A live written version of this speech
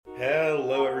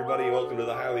Hello, everybody. Welcome to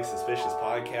the Highly Suspicious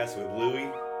Podcast with Louie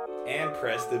and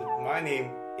Preston. My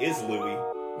name is Louie.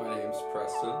 My name's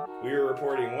Preston. We are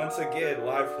reporting once again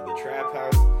live from the Trap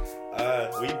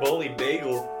House. We bullied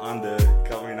Bagel on the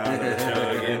coming on the show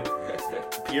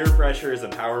again. Peer pressure is a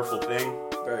powerful thing.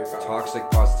 Very powerful. Toxic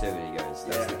positivity, guys.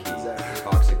 That's the key. Exactly.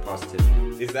 Toxic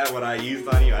positivity. Is that what I used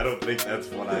on you? I don't think that's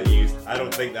what I used. I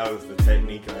don't think that was the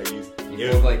technique I used. You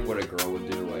know, like what a girl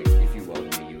would do. Like, if you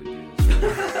loved me, you would do this.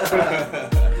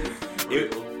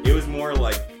 it was more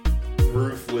like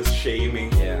ruthless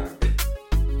shaming. Yeah.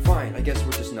 Fine. I guess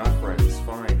we're just not friends.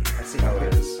 Fine. I see how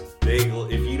it is. Bagel,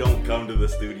 if you don't come to the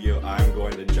studio, I'm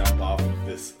going to jump off of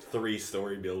this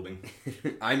 3-story building.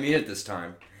 I mean it this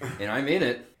time, and I mean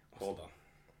it. Hold on.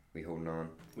 We holding on.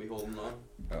 We holding on?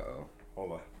 Uh-oh.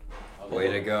 Hold on.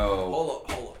 Way to go.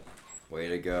 Hold up. Way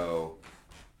to go.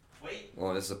 Wait.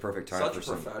 Well, this is a perfect time Such for a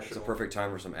some. It's a professional. perfect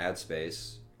time for some ad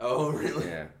space. Oh, really?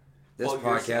 Yeah. This Plug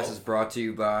podcast yourself. is brought to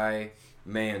you by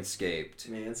Manscaped.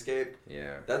 Manscaped?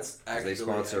 Yeah. That's 'Cause actually... they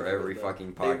sponsor every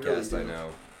fucking podcast I know.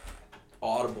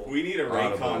 Audible. We need a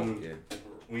Audible, Raycon. yeah.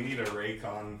 We need a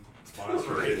Raycon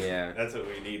sponsorship. Yeah. That's what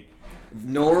we need.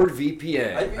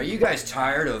 NordVPN. I- Are you guys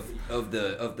tired of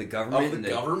the government? Of and the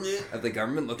government? Of the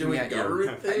government looking Doing at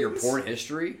government your things? porn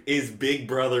history? Is Big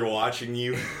Brother watching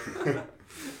you?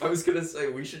 I was gonna say,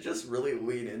 we should just really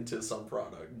lean into some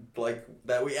product, like,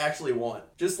 that we actually want.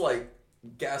 Just, like,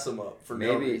 gas them up for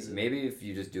no reason. Maybe if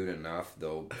you just do it enough,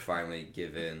 they'll finally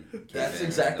give in. That's and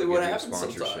exactly they'll what give you a happens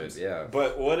sponsorship. sometimes. Yeah.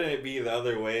 But wouldn't it be the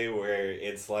other way where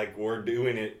it's like we're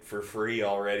doing it for free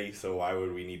already, so why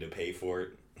would we need to pay for it?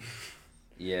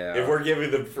 Yeah. If we're giving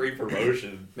them free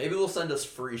promotion. Maybe they'll send us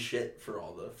free shit for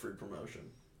all the free promotion.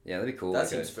 Yeah, that'd be cool. That like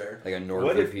seems fair. Like a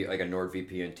What if-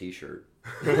 NordVPN t-shirt.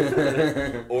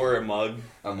 Or a mug.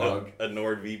 A mug. A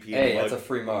NordVPN Hey, mug. that's a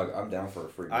free mug. I'm down for a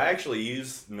free mug. I actually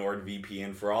use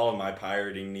NordVPN for all of my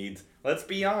pirating needs. Let's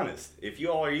be honest. If you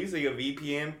all are using a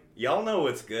VPN, y'all know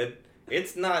it's good.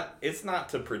 It's not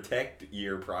to protect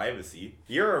your privacy.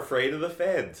 You're afraid of the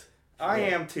feds. I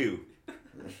am too.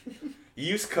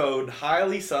 Use code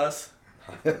HIGHLYSUS.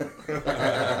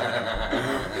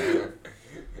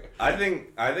 I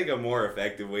think a more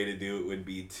effective way to do it would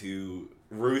be to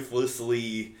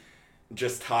ruthlessly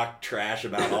just talk trash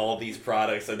about all these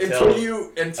products until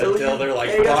they're like,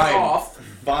 pay us fine, off,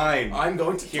 fine. I'm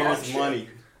going to talk Here's shit. money.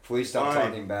 Please stop Fine.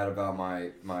 talking bad about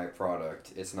my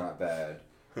product. It's not bad.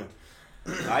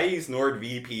 I use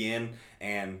NordVPN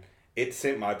and it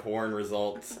sent my porn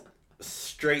results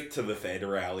straight to the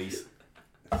federales.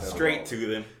 Straight to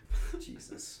them.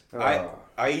 Jesus.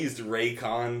 I used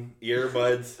Raycon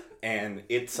earbuds and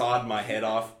it sawed my head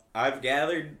off. I've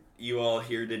gathered you all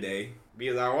here today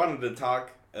because I wanted to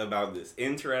talk about this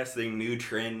interesting new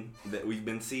trend that we've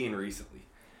been seeing recently.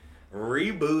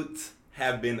 Reboots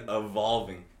have been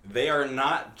evolving. They are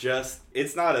not just,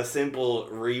 it's not a simple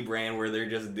rebrand where they're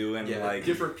just doing like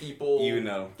different people, you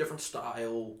know, different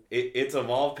style. it's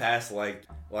evolved past like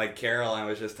Caroline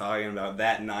was just talking about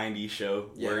that 90s show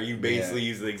where you basically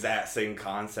use the exact same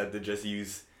concept to just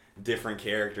use different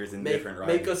characters and different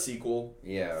writers. Make a sequel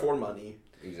for money.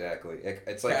 Exactly.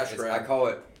 It's like Cash grab.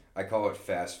 I call it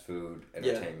fast food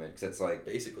entertainment because it's like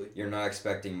basically you're not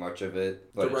expecting much of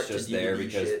it, but it's just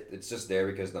there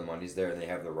because the money's there and they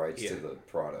have the rights to the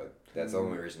product. That's the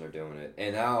only reason they're doing it.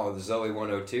 And now the Zoe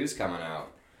 102 is coming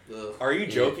out. Ugh. Are you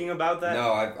joking about that?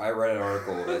 No, I read an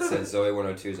article that said Zoe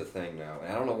 102 is a thing now,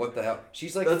 and I don't know what the hell.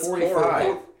 She's like That's 45.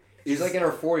 horrible. She's like in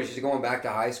her 40s. She's going back to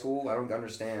high school. I don't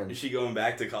understand. Is she going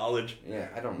back to college? Yeah,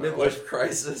 I don't know. Midlife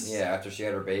crisis. Yeah, after she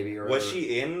had her baby or Was whatever.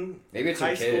 she in Maybe it's high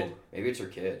her kid. school? Maybe it's her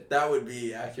kid. That would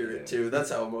be accurate Yeah. too.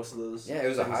 That's how most of those. Yeah, it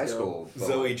was a things high go. school. but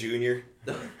Zoe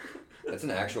Jr.? That's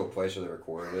an actual place where they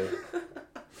recorded it.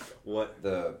 What?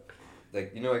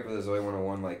 Like with the Zoe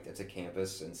 101, like it's a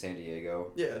campus in San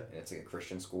Diego. Yeah. And it's like a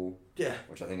Christian school. Yeah.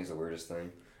 Which I think is the weirdest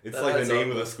thing. It's That like the adds name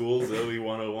up. of the school, Zoe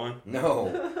 101. No,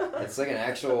 it's like an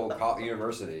actual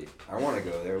university. I want to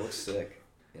go there. It looks sick.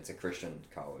 It's a Christian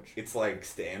college. It's like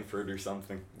Stanford or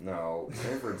something. No,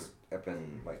 Stanford's up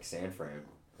in like San Fran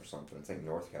or something. It's like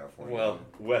North California. Well,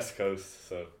 West Coast,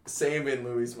 so. Same in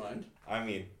Louis' mind. I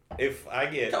mean, if I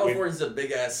get... California's a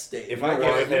big ass state. If you know I get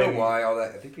why? within- You know why all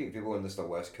that? I think people in the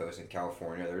West Coast in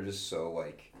California, they're just so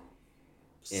like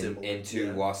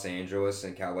into Los Angeles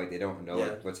and Cal, like they don't know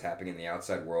like, what's happening in the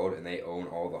outside world, and they own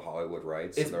all the Hollywood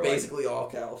rights. It's so basically all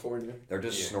California. they're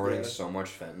just snorting so much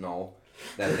fentanyl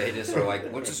that they just are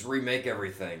like, let's just remake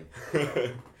everything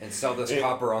and sell this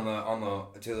copper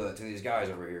to these guys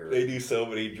over here. They do so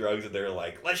many drugs that they're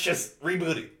like, let's just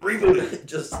reboot it.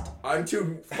 Just, I'm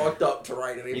too fucked up to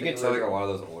write anything. You can tell like a lot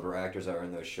of those older actors that are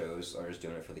in those shows are just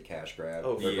doing it for the cash grab.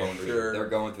 Oh, They're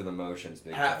going through the motions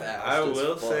big time. I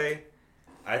will say,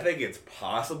 I think it's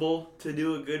possible to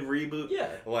do a good reboot. Yeah.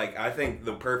 Like, I think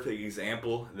the perfect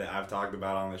example that I've talked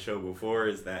about on the show before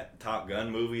is that Top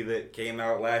Gun movie that came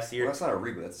out last year. Well, that's not a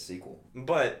reboot, that's a sequel.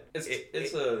 But it's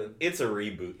a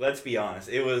reboot. Let's be honest.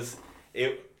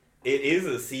 It is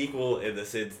a sequel in the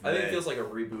sense that... I think it feels like a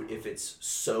reboot if it's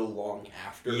so long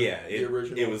after the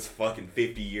original. It was fucking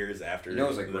 50 years after it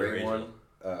was a the great original. one.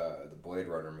 The Blade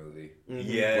Runner movie. Mm-hmm.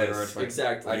 Yes,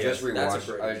 exactly. I just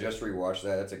rewatched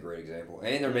that. That's a great example.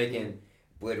 And they're making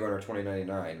Blade Runner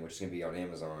 2099, which is gonna be on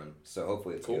Amazon. So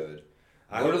hopefully it's good.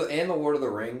 The Lord of the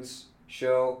Rings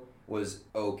show was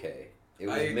okay. It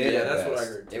was mid at best. What I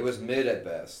heard. It was mid at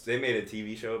best. They made a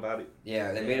TV show about it.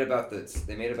 Yeah, they made about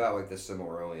like the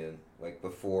Silmarillion, like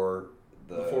before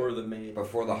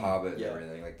the Hobbit and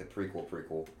everything, like the prequel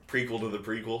to the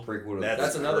prequel.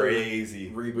 That's another crazy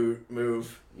reboot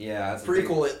move. Yeah, that's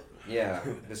prequel it. Yeah,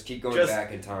 just keep going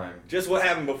back in time. Just what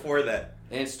happened before that.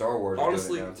 And Star Wars.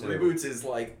 Honestly, reboots is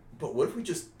like, but what if we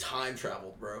just time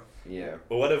traveled, bro? Yeah.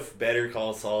 But what if Better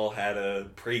Call Saul had a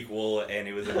prequel and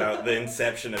it was about the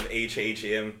inception of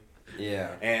HHM?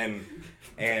 Yeah. And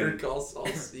Better Call Saul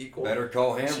sequel. Better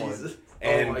Call Hamlin. Jesus.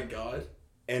 Oh my god.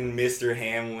 And Mr.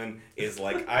 Hamlin is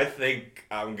like, I think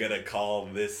I'm gonna call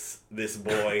this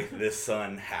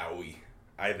son Howie.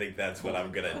 I think that's what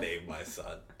I'm gonna name my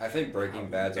son. I think Breaking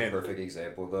Bad's a perfect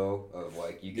example though of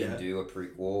like you can do a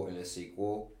prequel and a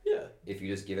sequel. Yeah. If you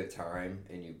just give it time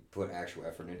and you put actual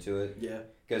effort into it. Yeah.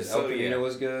 Because El Camino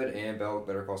was good and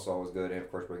Better Call Saul was good and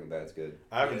of course Breaking Bad's good.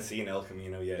 I haven't seen El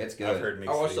Camino yet. It's good. I've heard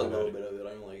mixed I watched a little bit of it.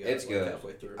 I only got it's good.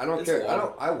 halfway through. I don't care.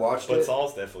 I watched it. But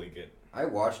Saul's definitely good. I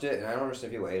watched it and I don't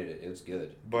understand people hated it. It was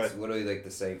good. But it's literally like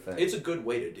the same thing. It's a good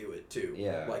way to do it too.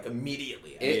 Yeah. Like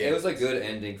immediately. It was a good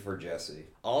ending for Jesse.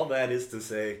 All that is to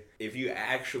say, if you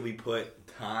actually put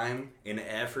time and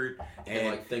effort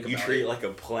and like, you treat it like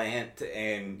a plant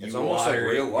and it's you almost water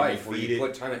like real it life and where you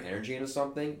put time and energy into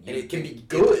something and it can be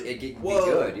good. It can be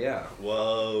good, yeah.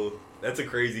 Whoa. That's a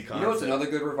crazy concept. You know what's another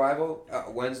good revival?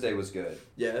 Wednesday was good.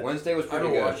 Yeah. Wednesday was pretty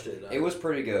good. I watched it. It was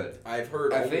pretty good. I've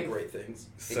heard only great things.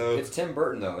 So it's Tim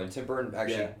Burton though, and Tim Burton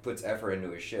actually puts effort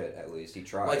into his shit. At least he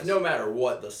tries. Like no matter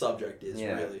what the subject is,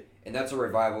 really. And that's a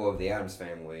revival of the Addams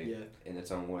Family in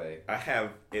its own way. I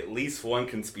have at least one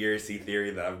conspiracy theory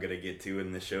that I'm gonna get to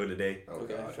in the show today.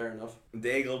 Okay, fair enough.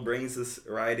 Daigle brings us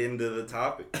right into the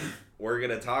topic. We're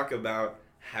gonna talk about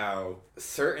how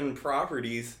certain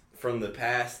properties from the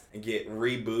past get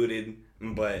rebooted,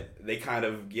 but they kind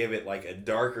of give it like a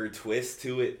darker twist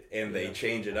to it and they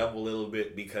change it up a little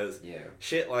bit because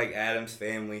shit like Addams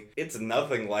Family, it's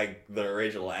nothing like the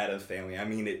original Addams Family. I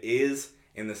mean, it is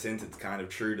in the sense it's kind of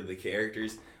true to the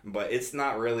characters, but it's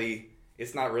not really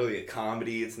a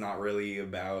comedy. It's not really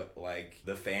about like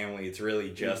the family. It's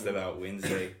really just about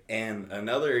Wednesday. And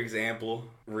another example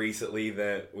recently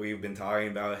that we've been talking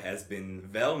about has been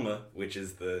Velma, which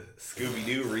is the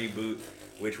Scooby-Doo reboot,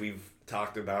 which we've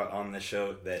talked about on the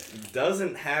show, that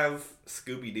doesn't have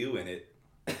Scooby-Doo in it.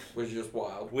 Which is just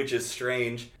wild. Which is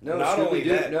strange. No, not only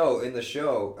that. No, in the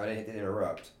show, I didn't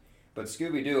interrupt, but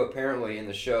Scooby-Doo apparently in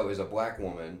the show is a black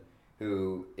woman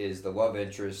who is the love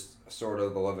interest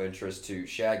to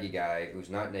Shaggy Guy, who's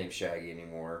not named Shaggy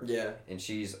anymore. Yeah. And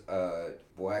she's a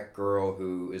black girl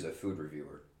who is a food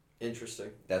reviewer.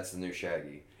 Interesting. That's the new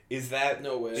Shaggy. Is that...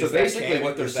 No way. So basically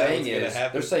what they're saying is,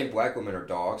 they're saying black women are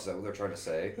dogs. Is that what they're trying to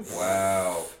say?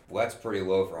 Wow. Well, that's pretty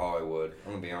low for Hollywood.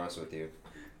 I'm going to be honest with you.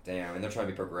 Damn, and they're trying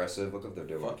to be progressive. Look what they're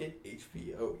doing. Fucking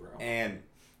HBO, bro. And...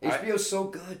 HBO's so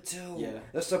good, too. Yeah.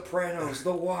 The Sopranos,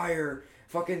 The Wire...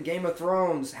 Fucking Game of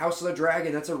Thrones, House of the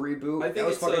Dragon, that's a reboot. I think that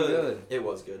was fucking good. It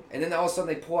was good. And then all of a sudden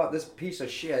they pull out this piece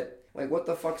of shit. Like, what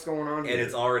the fuck's going on here? And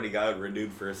it's already got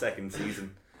renewed for a second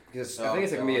season. Because I think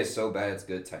it's going to be a so bad it's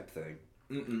good type thing.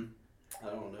 I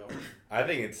don't know. I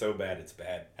think it's so bad it's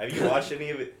bad. Have you watched any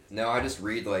of it? No, I just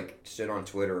read, like, shit on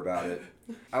Twitter about it.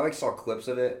 I, like, saw clips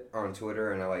of it on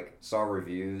Twitter, and I, like, saw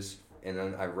reviews. And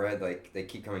then I read, like, they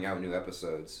keep coming out with new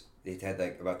episodes. They had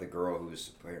like about the girl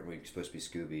who's apparently supposed to be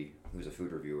Scooby, who's a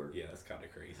food reviewer. Yeah, that's kind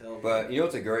of crazy. But you know,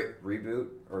 it's a great reboot,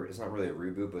 or it's not really a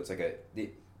reboot, but it's like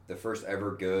the first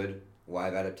ever good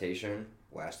live adaptation,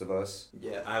 Last of Us.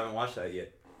 Yeah, I haven't watched that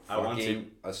yet. want to.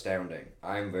 fucking astounding.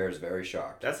 I'm very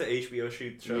shocked. That's an HBO show.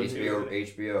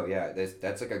 HBO, yeah.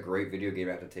 That's like a great video game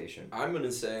adaptation. I'm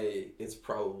gonna say it's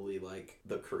probably like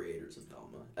the creators of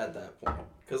Velma at that point,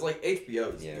 because like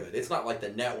HBO is good. It's not like the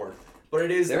network, but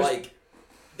it is like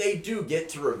they do get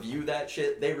to review that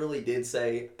shit. They really did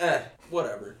say,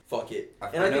 whatever, fuck it. I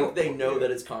think they know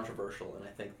that it's controversial, and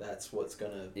I think that's what's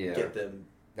gonna get them.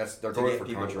 They're going for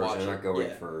controversy. They're not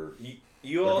going for.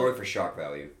 They're going for shock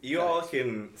value. You all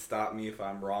can stop me if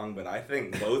I'm wrong, but I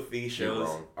think both these shows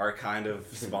are kind of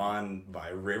spawned by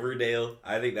Riverdale.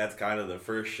 I think that's kind of the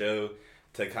first show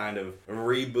to kind of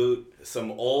reboot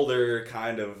some older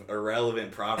kind of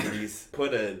irrelevant properties,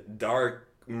 put a dark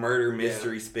murder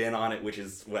mystery spin on it, which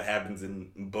is what happens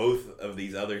in both of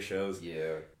these other shows.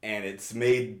 Yeah. And it's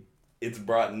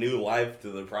brought new life to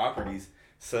the properties.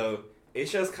 So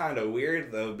it's just kind of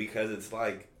weird though, because it's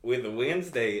like with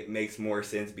Wednesday it makes more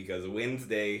sense because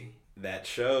Wednesday, that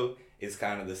show, is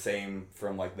kind of the same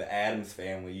from like the Addams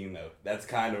Family, you know. That's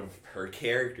kind of her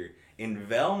character. In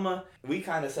Velma, we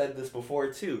kind of said this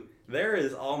before too. There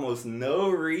is almost no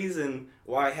reason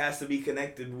why it has to be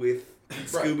connected with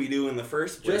Scooby-Doo in the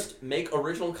first place. Just make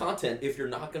original content if you're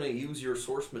not going to use your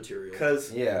source material.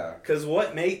 Because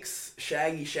what makes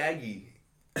Shaggy Shaggy?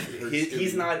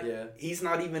 He's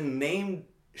not even named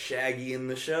Shaggy in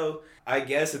the show. I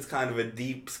guess it's kind of a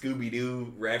deep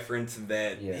Scooby-Doo reference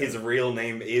that his real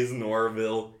name is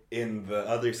Norville in the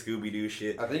other Scooby-Doo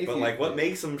shit. But what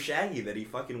makes him Shaggy? That he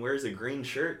fucking wears a green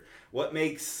shirt? What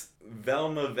makes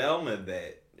Velma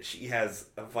that she has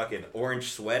a fucking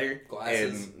orange sweater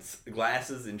and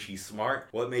glasses and she's smart?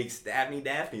 What makes Daphne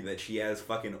that she has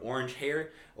fucking orange hair?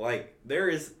 Like, there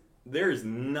is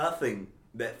nothing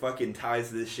that fucking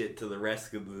ties this shit to the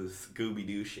rest of the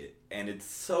Scooby-Doo shit. And it's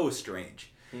so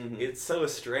strange. Mm-hmm. It's so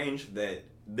strange that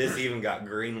this even got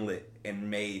greenlit and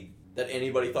made. That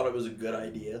anybody thought it was a good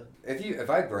idea. If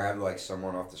I grabbed like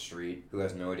someone off the street who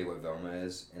has no idea what Velma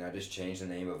is, and I just change the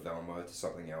name of Velma to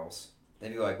something else, they'd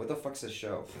be like, what the fuck's this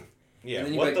show? Yeah,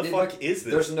 what the fuck is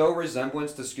this? There's no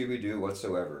resemblance to Scooby-Doo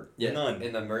whatsoever. Yeah. None.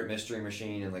 In the Mystery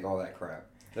Machine and like all that crap.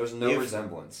 There's no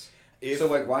resemblance. So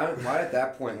like why at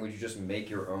that point would you just make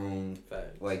your own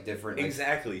like different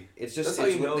exactly? It's just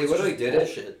they literally did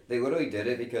it. They literally did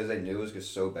it because they knew it was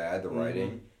just so bad the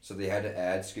writing, so they had to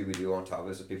add Scooby Doo on top of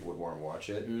it so people would want to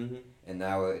watch it. Mm-hmm. And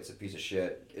now it's a piece of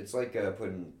shit. It's like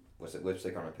putting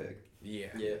lipstick on a pig.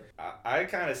 Yeah. I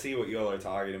kind of see what you all are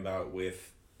talking about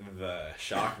with the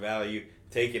shock value,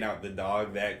 taking out the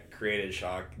dog that created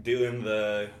shock, doing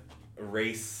the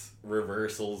race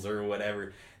reversals or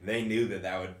whatever. They knew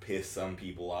that would piss some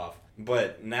people off.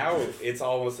 But now it's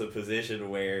almost a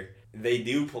position where they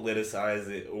do politicize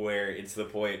it, where it's the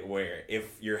point where if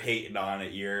you're hating on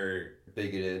it, you're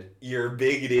bigoted. You're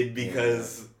bigoted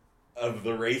because of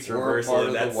the race reversal,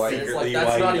 and that's secretly that's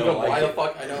why not you even don't like why it. the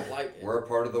fuck I don't like it. We're a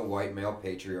part of the white male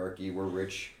patriarchy. We're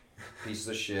rich pieces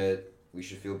of shit. We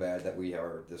should feel bad that we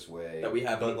are this way. That we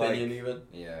have an opinion, even.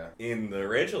 Yeah. In the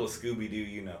original Scooby-Doo,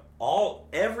 you know,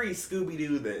 every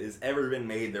Scooby-Doo that has ever been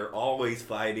made, they're always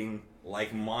fighting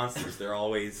like monsters. They're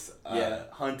always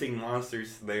hunting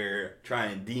monsters. They're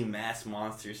trying to demask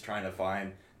monsters, trying to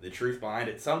find the truth behind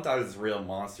it. Sometimes it's real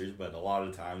monsters, but a lot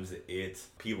of times it's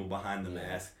people behind the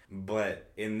mask. But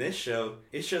in this show,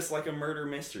 it's just like a murder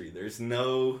mystery. There's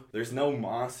no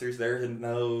monsters. There's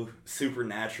no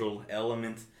supernatural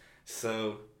elements.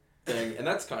 So, and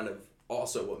that's kind of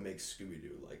also what makes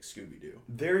Scooby-Doo like Scooby-Doo.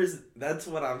 That's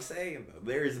what I'm saying though.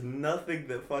 There is nothing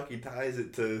that fucking ties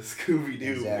it to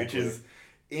Scooby-Doo, which is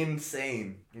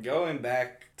insane. Going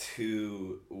back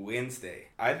to Wednesday,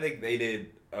 I think they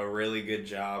did a really good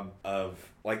job of,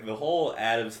 like, the whole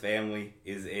Addams Family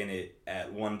is in it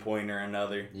at one point or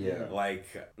another. Yeah. Like,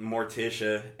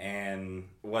 Morticia and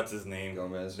what's his name?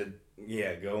 Gomez.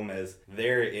 Gomez.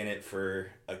 They're in it for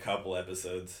a couple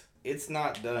episodes. It's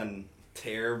not done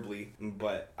terribly,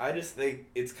 but I just think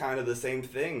it's kind of the same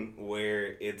thing where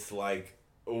it's like,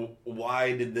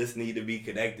 why did this need to be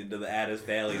connected to the Addams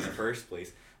Family in the first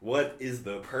place? What is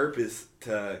the purpose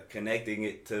to connecting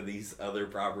it to these other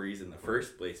properties in the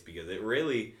first place? Because it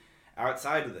really,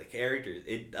 outside of the characters,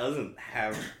 it doesn't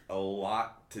have a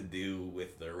lot to do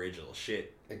with the original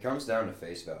shit. It comes down to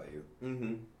face value.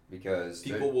 Mm-hmm. Because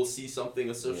people will see something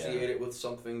associated with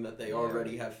something that they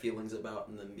already have feelings about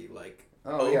and then be like,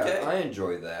 oh, okay. Yeah, I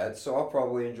enjoy that, so I'll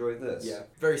probably enjoy this. Yeah,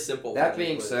 very simple. That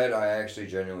being said, I actually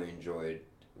genuinely enjoyed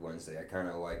Wednesday. I kind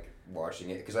of like watching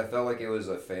it because I felt like it was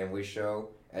a family show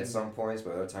at some points,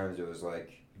 but other times it was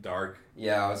like dark.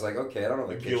 Yeah, I was like, okay, I don't know if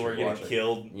the kids People were should getting watch it.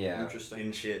 killed Yeah. Interesting.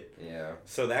 and shit. Yeah.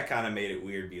 So that kind of made it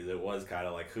weird because it was kind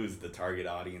of like, who's the target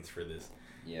audience for this?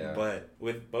 Yeah. But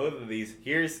with both of these,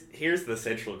 here's the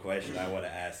central question I want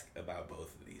to ask about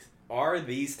both of these. Are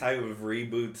these type of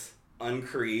reboots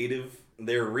uncreative?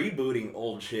 They're rebooting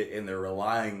old shit and they're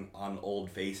relying on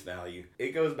old face value.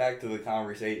 It goes back to the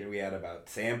conversation we had about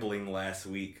sampling last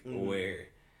week, where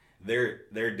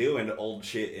they're doing old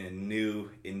shit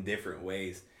in different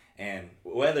ways. And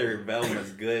whether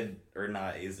Velma's good or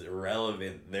not is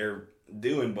irrelevant. They're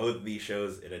doing both of these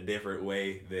shows in a different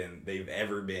way than they've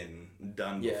ever been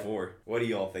done before. What do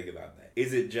y'all think about that?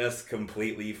 Is it just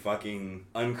completely fucking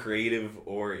uncreative,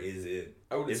 or is it?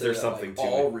 I would is say there that, something like, to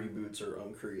all it? reboots are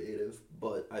uncreative,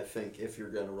 but I think if you're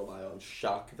gonna rely on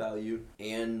shock value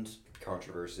and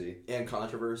Controversy.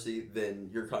 controversy, then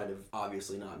you're kind of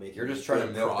obviously not making. You're just a trying to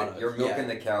good milk product. You're milking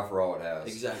the cow for all it has.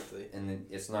 Exactly. And then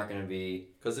it's not going to be...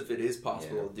 Because if it is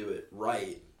possible to do it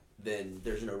right, then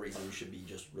there's no reason you should be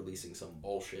just releasing some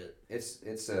bullshit.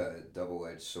 It's a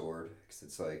double-edged sword. 'Cause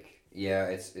it's like, yeah,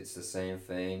 it's the same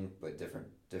thing, but different,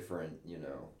 you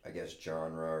know, I guess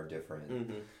genre or different...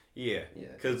 Mm-hmm. Yeah, Yeah.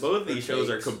 because both of these shows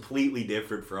are takes. completely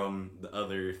different from the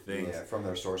other things. Yeah, from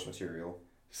their source material.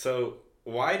 So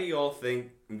why do y'all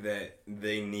think that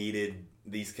they needed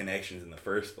these connections in the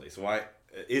first place? Why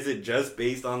is it just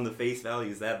based on the face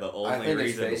value? Is that the only I think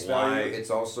reason it's face why? value. It's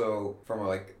also from a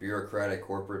like bureaucratic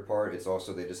corporate part. It's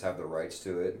also they just have the rights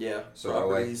to it. Yeah, So,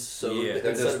 properties. So Yeah.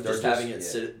 instead of They're just having it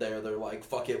just- sit there, they're like,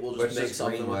 "Fuck it, we'll Let's just make just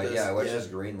something with greenlight. this." Yeah, let's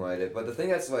just greenlight it. But the thing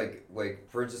that's like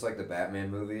for instance, like the Batman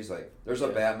movies, like there's a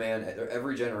Batman.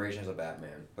 Every generation has a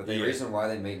Batman. But the reason why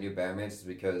they make new Batmans is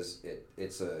because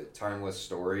it's a timeless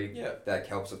story. Yeah. That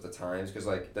helps with the times. Because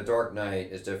like the Dark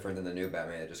Knight is different than the new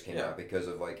Batman that just came out because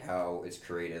of like how it's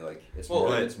created. Like it's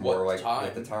more like time.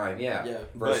 at the time. Yeah. Yeah.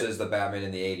 Versus the Batman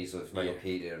in the '80s with Michael Yeah.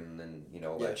 Keaton and you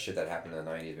know that shit that happened in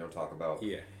the '90s. We don't talk about.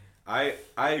 Yeah, I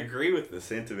agree with the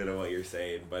sentiment of what you're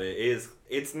saying, but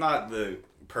it's not the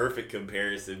perfect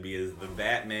comparison because the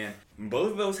Batman,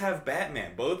 both of those have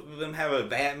Batman. Both of them have a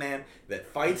Batman that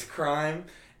fights crime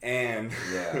and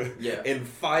and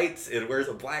fights and wears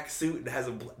a black suit and has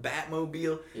a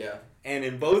Batmobile. Yeah. And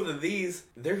in both of these,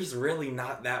 there's really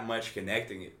not that much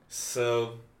connecting it.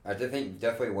 So I think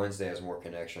definitely Wednesday has more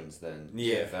connections than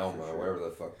Velma or whatever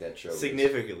the fuck that show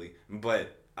significantly. is.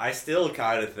 But I still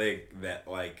kind of think that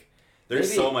like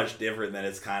there's so much different that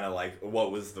it's kind of like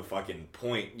what was the fucking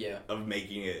point of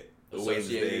making it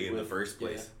Wednesday in the first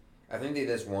place. I think they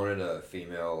just wanted a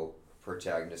female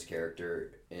protagonist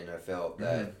character, and I felt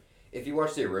that if you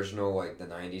watch the original, like the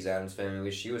 '90s Addams Family,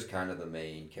 she was kind of the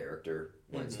main character.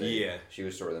 Wednesday, Yeah, she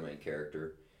was sort of the main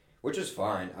character, which is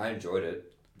fine. I enjoyed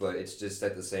it, but it's just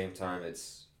at the same time,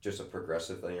 it's just a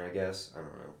progressive thing, I guess. I don't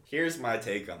know. Here's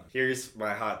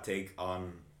my hot take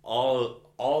on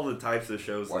all the types of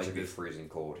shows Watch like it be this. freezing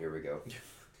cold. Here we go.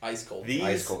 Ice cold.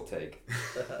 Ice cold take.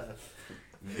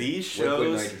 These shows.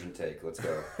 Liquid nitrogen take. Let's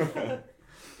go.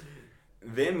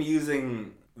 Them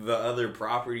using the other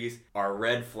properties are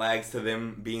red flags to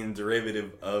them being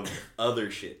derivative of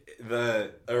other shit.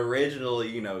 The original,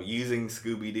 using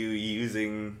Scooby-Doo,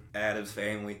 using Addams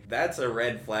Family, that's a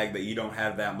red flag that you don't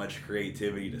have that much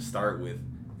creativity to start with,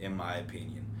 in my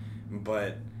opinion.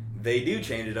 But they do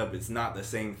change it up. It's not the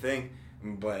same thing.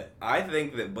 But I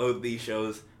think that both these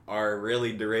shows are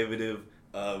really derivative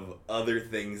of other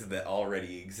things that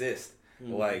already exist.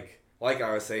 Like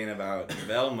I was saying about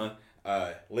Velma,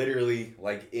 literally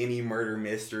like any murder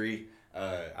mystery.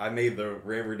 I made the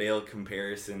Riverdale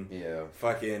comparison. Yeah.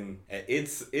 Fucking,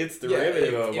 it's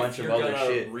derivative of a bunch of other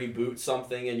shit. If you're gonna reboot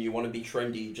something and you want to be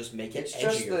trendy, just make it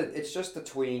edgier. It's just the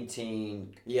tween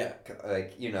teen. Yeah.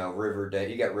 Like Riverdale.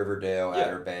 You got Riverdale,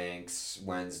 Outer Banks,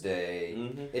 Wednesday.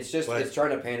 Mm-hmm. It's trying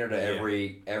to pander to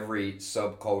every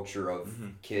subculture of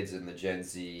kids in the Gen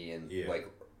Z and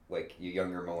like your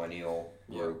younger millennial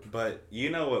group. But you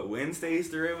know what Wednesday's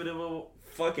derivative of?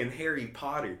 Fucking Harry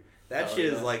Potter. That shit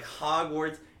is like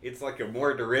Hogwarts. It's like a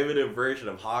more derivative version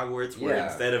of Hogwarts where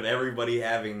instead of everybody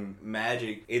having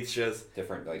magic, it's just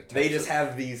different they just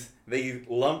have they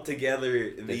lump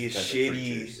together these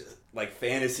shitty like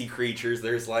fantasy creatures.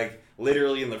 There's like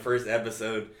literally in the first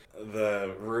episode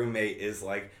the roommate is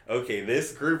like, okay,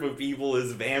 this group of people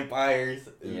is vampires.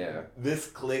 Yeah. This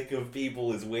clique of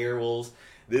people is werewolves.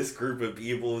 This group of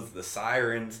people is the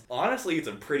sirens. Honestly, it's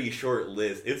a pretty short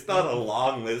list. It's not a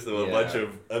long list of a bunch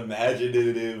of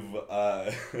imaginative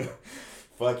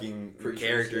fucking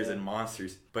characters and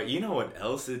monsters. But you know what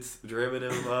else it's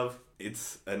derivative of?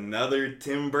 It's another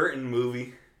Tim Burton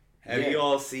movie. Have you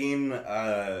all seen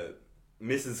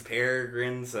Mrs.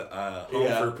 Peregrine's Home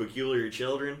for Peculiar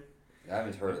Children. I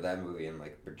haven't heard of that movie in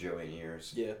like a bajillion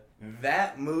years. Yeah.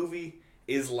 That movie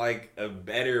is like a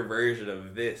better version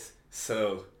of this.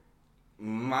 So,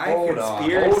 my conspiracy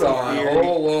theory... Hold on.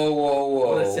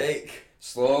 Whoa. What a take.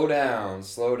 Slow down.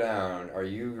 Are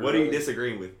you... What are you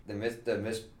disagreeing with? The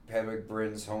Miss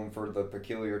Peregrine's Home for the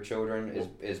Peculiar Children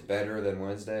is better than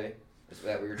Wednesday? Is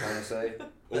that what you're trying to say?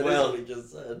 That is what we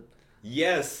just said.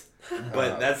 Yes,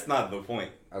 but that's not the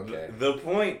point. Okay. The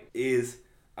point is,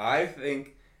 I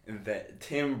think that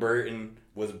Tim Burton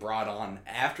was brought on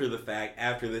after the fact,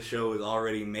 after the show was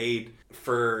already made,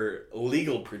 for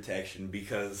legal protection,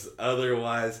 because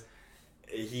otherwise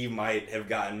he might have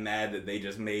gotten mad that they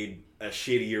just made a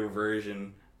shittier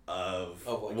version of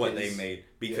what they made.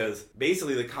 Because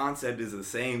basically the concept is the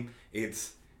same.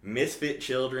 It's misfit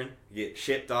children get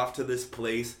shipped off to this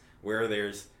place where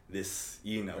there's this,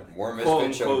 more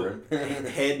misfit children.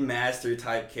 headmaster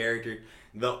type character.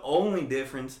 The only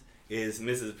difference is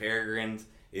Mrs. Peregrine's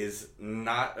is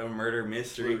not a murder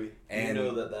mystery. And you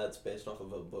know that's based off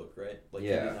of a book, right? Like,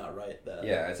 yeah. You did not write that.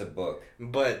 Yeah, it's a book.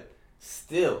 But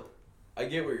still, I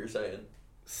get what you're saying.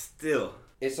 Still,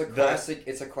 it's a classic.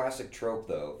 It's a classic trope,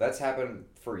 though. That's happened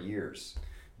for years.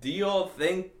 Do you all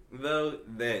think, though,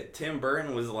 that Tim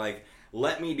Burton was like,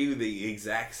 let me do the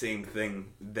exact same thing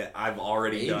that I've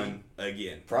already done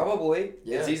again? Probably.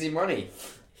 Yeah. It's easy money.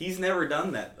 He's never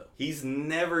done that, though. He's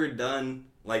never done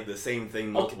like the same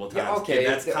thing multiple times. Yeah, okay.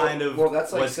 And that's kind of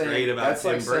that's like what's great about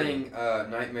Tim Burton. That's like saying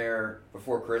Nightmare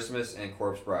Before Christmas and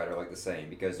Corpse Bride are like the same,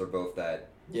 because they're both that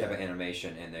type of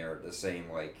animation, and they're the same,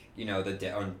 like,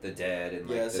 the dead and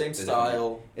like same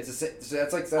style. It's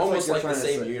that's almost like the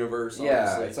same universe. Yeah,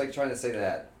 honestly. it's like trying to say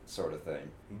that sort of thing.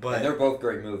 But and they're both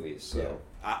great movies. So. Yeah.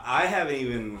 I haven't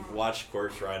even watched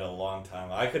Corpse Bride in a long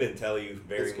time. I couldn't tell you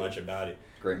very much about it.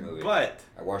 Great movie. But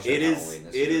I watched it Halloween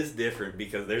this year. It is different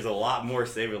because there's a lot more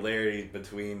similarities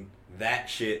between that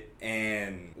shit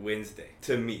and Wednesday.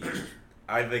 To me,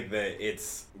 I think that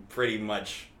it's pretty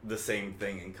much the same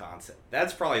thing in concept.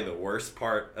 That's probably the worst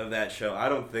part of that show. I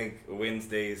don't think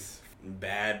Wednesday's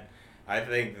bad. I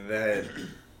think that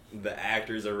the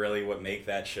actors are really what make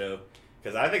that show,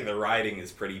 because I think the writing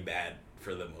is pretty bad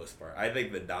for the most part. I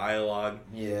think the dialogue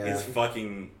is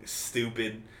fucking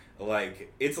stupid.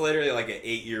 Like, it's literally like an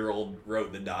 8-year-old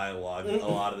wrote the dialogue a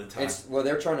lot of the time.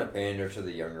 They're trying to pander to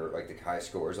the younger, like the high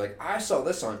scores. Like, I saw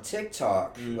this on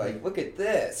TikTok. Like, look at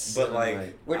this. But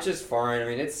like, which is fine. I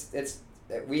mean, it's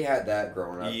we had that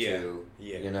growing up too.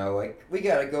 Yeah. Like, we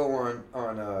gotta go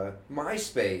on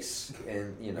MySpace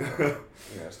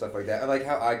and stuff like that. I like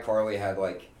how iCarly had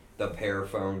like the Pear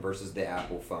phone versus the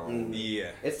Apple phone. Yeah.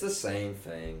 It's the same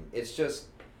thing. It's just,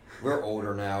 we're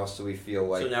older now, so we feel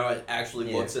like... So now it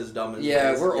actually looks as dumb as...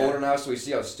 Yeah, we're older now, so we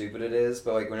see how stupid it is,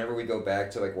 but like whenever we go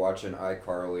back to like watching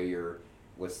iCarly or...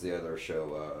 What's the other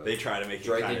show? They try to make it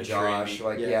Drake kind and of Josh.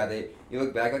 trendy. Like, you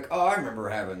look back like, oh, I remember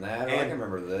having that. I can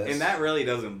remember this. And that really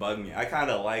doesn't bug me. I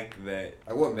kind of like that.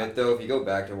 I will admit, though, if you go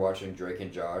back to watching Drake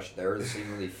and Josh, they're the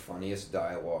seemingly funniest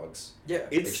dialogues,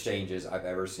 exchanges I've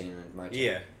ever seen in my time.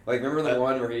 Yeah. Like, remember the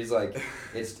one where he's like,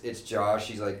 it's Josh,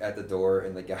 he's like at the door,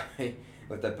 and the guy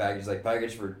with the package is like,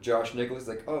 package for Josh Nichols. He's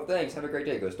like, oh, thanks, have a great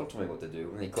day. He goes, don't tell me what to do.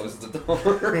 And he closes the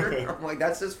door. I'm like,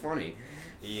 that's just funny.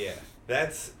 Yeah.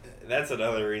 That's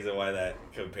another reason why that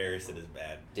comparison is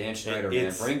bad. Dan Schneider,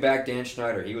 man. Bring back Dan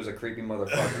Schneider. He was a creepy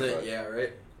motherfucker. Yeah,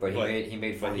 right? But he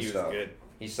made funny stuff. Was good.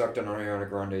 He sucked on Ariana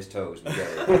Grande's toes.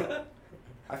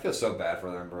 I feel so bad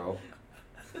for them, bro.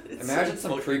 Imagine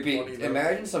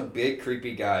some big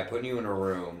creepy guy putting you in a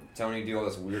room, telling you to do all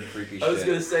this weird creepy shit. I was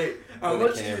gonna say, how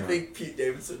much do you think Pete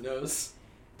Davidson knows?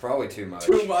 Probably too much.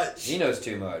 Too much. He knows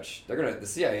too much. The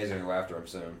CIA is gonna go after him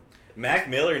soon. Mac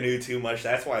Miller knew too much.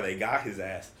 That's why they got his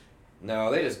ass.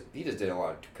 No, he just did a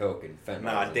lot of coke and fentanyl.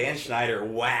 Nah, Dan Schneider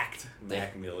whacked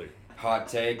Mac Miller. Hot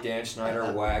take: Dan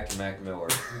Schneider whacked Mac Miller.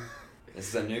 This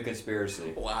is a new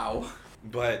conspiracy. Wow.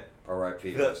 But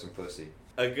R.I.P. Some pussy.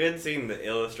 A good scene that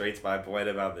illustrates my point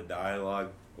about the dialogue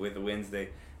with Wednesday.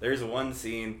 There's one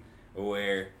scene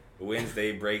where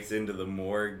Wednesday breaks into the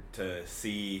morgue to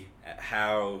see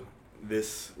how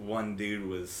this one dude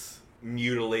was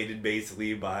mutilated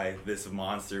basically by this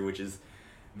monster, which is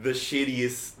the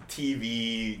shittiest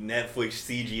TV Netflix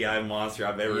CGI monster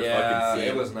I've ever fucking seen.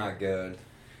 It was not good.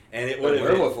 And it would have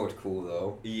werewolf looked cool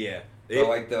though. Yeah. But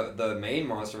like the main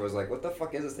monster was like, what the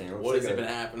fuck is this thing? What has been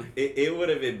happening? It would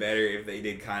have been better if they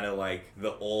did kind of like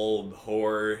the old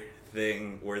horror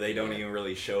thing where they don't even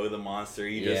really show the monster.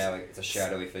 You just like it's a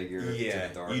shadowy figure. Yeah, it's in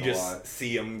the dark you just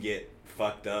see him get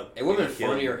fucked up. It would have been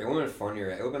funnier. It would have been funnier.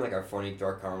 It would have been like a funny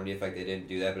dark comedy if like they didn't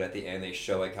do that, but at the end they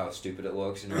show like how stupid it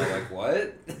looks, and you're like,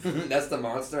 what? That's the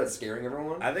monster that's scaring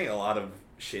everyone. I think a lot of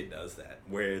shit does that,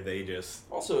 where they just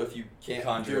also if you can't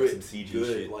conjure do up it some CG good,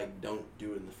 shit. like don't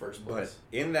do it in the first place.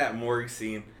 But in that morgue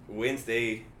scene,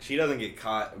 Wednesday, she doesn't get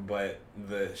caught, but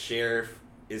the sheriff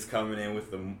is coming in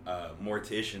with the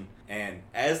mortician, and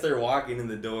as they're walking in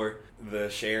the door, the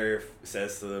sheriff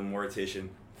says to the mortician,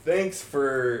 "Thanks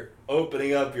for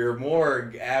opening up your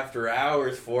morgue after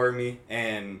hours for me."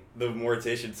 And the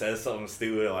mortician says something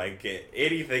stupid like,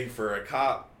 "Anything for a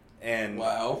cop." And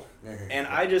wow. And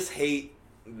I just hate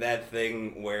that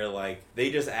thing where like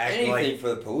they just act anything for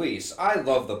the police. I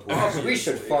love the police. We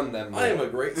should fund them more. I am a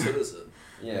great citizen.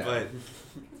 Yeah.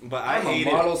 But I hate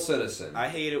a model citizen. I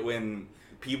hate it when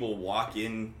people walk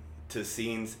in to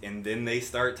scenes and then they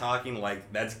start talking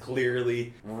like that's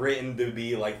clearly written to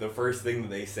be like the first thing that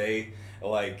they say.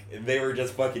 Like they were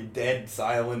just fucking dead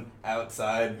silent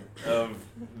outside of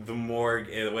the morgue,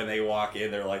 and when they walk in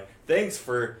they're like, "Thanks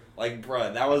for," like,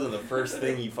 bruh, that wasn't the first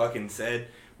thing you fucking said.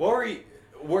 What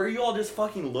were you all just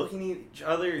fucking looking at each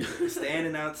other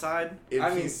standing outside?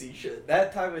 NPC shit.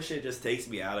 That type of shit just takes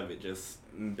me out of it, just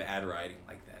bad writing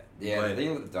like that. Yeah, but the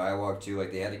thing with the dialogue too,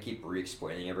 like they had to keep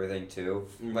re-explaining everything too.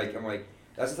 Mm-hmm. Like I'm like,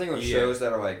 that's the thing with shows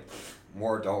that are like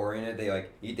more adult oriented.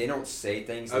 They don't say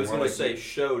things. I was gonna like, say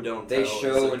show don't. They tell.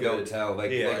 show and don't tell.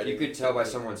 Like Yeah. you could tell by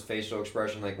someone's facial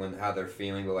expression, like when how they're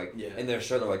feeling. But like in their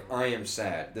show, they're like, "I am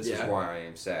sad. This is why I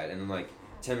am sad." And then like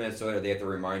 10 minutes later, they have to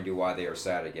remind you why they are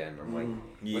sad again. I'm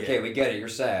like, okay, we get it. You're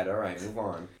sad. All right, move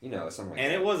on. Something like that.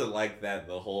 And it wasn't like that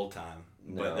the whole time.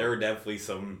 No. But there were definitely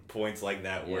some points like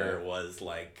that where it was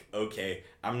like, okay,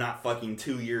 I'm not fucking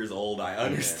 2 years old. I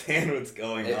understand what's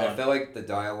going on. I felt like the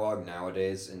dialogue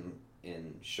nowadays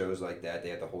in shows like that, they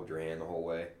have to hold your hand the whole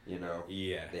way.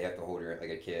 Yeah. They have to hold your hand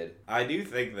like a kid. I do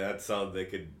think that's something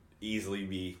that could easily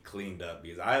be cleaned up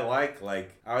because I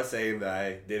was saying that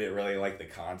I didn't really like the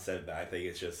concept, that I think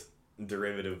it's just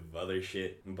derivative of other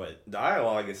shit, but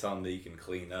dialogue is something that you can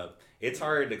clean up. It's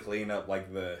hard to clean up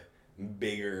like the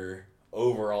bigger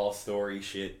overall story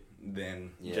shit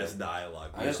than just dialogue.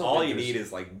 All you need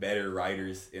is like better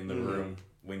writers in the room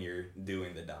when you're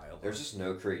doing the dialogue. There's just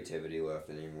no creativity left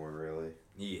anymore, really.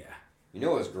 Yeah. You know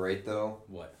what was great though?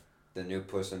 What? The new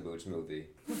Puss in Boots movie.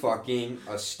 Fucking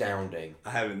astounding.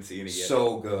 I haven't seen it yet.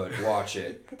 So good. Watch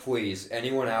it. Please.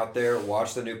 Anyone out there,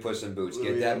 watch the new Puss in Boots.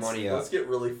 Get that money up. Let's get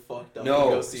really fucked up. No,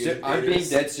 and go see it in I'm being theaters.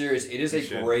 dead serious. It is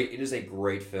a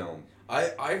great film.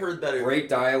 I heard that great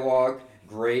dialogue,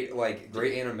 great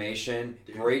animation,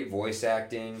 great voice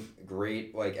acting,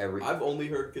 great every. I've only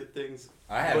heard good things.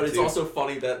 I have, but it's also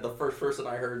funny that the first person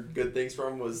I heard good things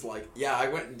from was like, yeah, I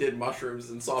went and did mushrooms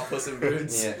and saw Puss in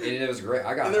Boots. Yeah, it was great.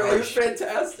 I got. And they're like, it was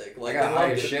fantastic. I got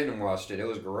high as shit and watched it. It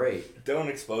was great. Don't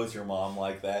expose your mom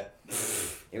like that.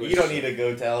 You don't need to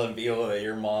go tell and people that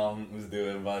your mom was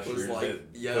doing mushrooms like,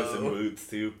 at Puss in Boots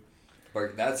too.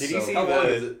 But that's Did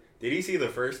you see the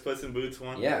first Puss in Boots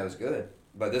one? Yeah, it was good.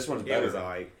 But this one's better. It was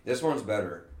alright. This one's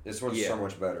better. This one's so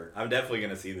much better. I'm definitely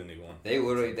gonna see the new one.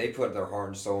 They put their heart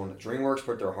and soul into DreamWorks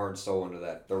put their heart and soul into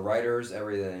that. The writers,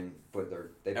 everything put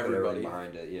everything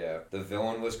behind it. Yeah. The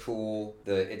villain was cool.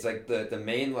 It's like the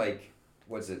main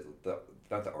what's it,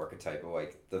 not the archetype,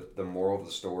 but the moral of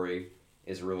the story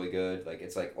is really good.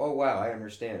 It's like, oh wow, I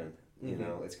understand.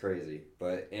 Mm-hmm. It's crazy.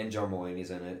 And John Mulaney's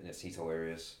in it, and he's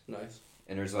hilarious. Nice.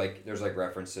 And there's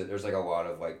references. There's a lot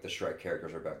of the Shrek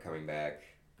characters are about coming back.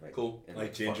 Cool.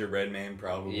 And Gingerbread Man,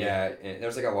 probably. Yeah, and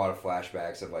there's a lot of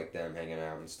flashbacks of them hanging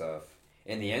out and stuff.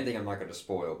 And the ending, I'm not going to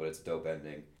spoil, but it's a dope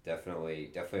ending.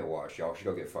 Definitely a watch. Y'all should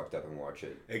go get fucked up and watch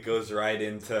it. It goes right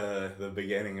into the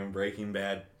beginning of Breaking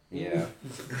Bad. Yeah.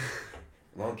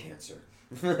 Lung cancer.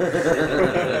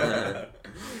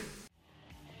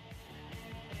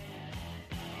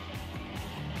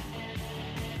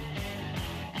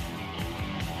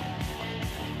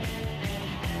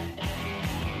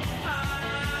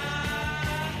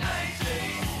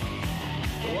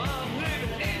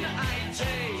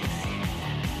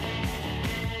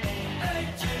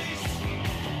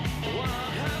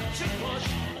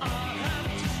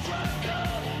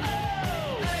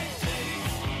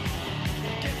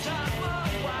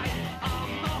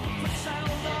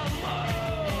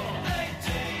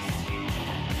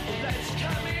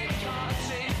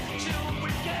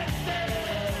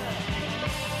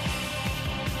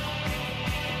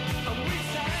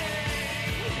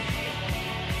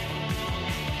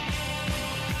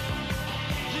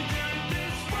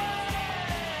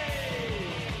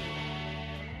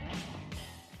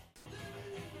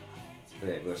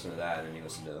 Okay, listen to that and then you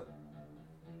listen to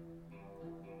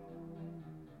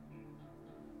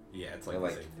Yeah, it's They're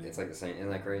like the same thing. it's like the same. Isn't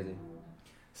that crazy?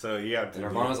 So you have to.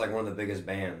 And Nirvana's like one of the biggest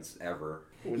bands ever.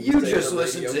 When You say just the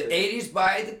listened radio to '80s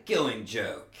by The Killing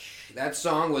Joke. That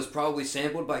song was probably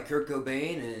sampled by Kurt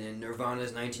Cobain in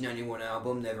Nirvana's 1991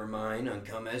 album Nevermind on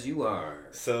Come As You Are.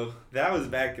 So that was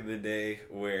back in the day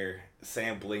where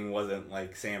sampling wasn't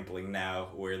like sampling now,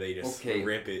 where they just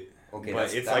rip it. Okay,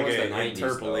 but it's that like was the an 90s,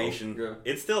 interpolation. though. Yeah.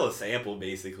 It's still a sample,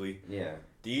 basically. Yeah.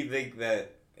 Do you think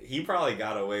that he probably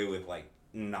got away with like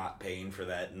not paying for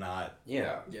that? Not.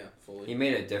 Yeah. Yeah, fully. He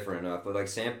made it different enough, but like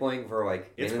sampling for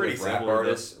like It's mainly pretty with rap similar,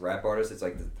 artists, it's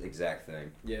like the exact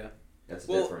thing. Yeah. That's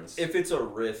the Well, difference. if it's a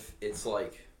riff, it's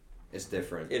like It's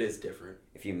different. it is different.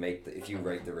 If you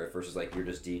write the riff versus like you're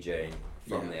just DJing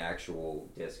from the actual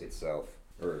disc itself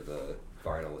or the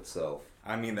vinyl itself.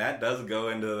 I mean, that does go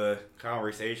into the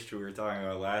conversation we were talking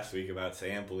about last week about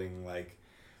sampling. Like,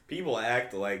 people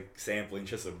act like sampling's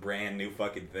just a brand new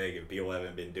fucking thing, and people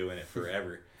haven't been doing it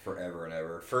forever. Forever and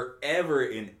ever. Forever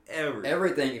and ever.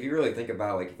 Everything, if you really think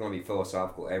about, like, if you want to be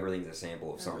philosophical, everything's a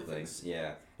sample of something. Everything's-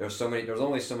 Yeah. There's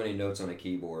only so many notes on a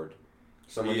keyboard.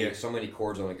 So many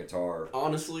chords on a guitar.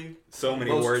 Honestly, So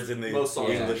many words in the most songs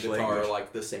on English guitar language. are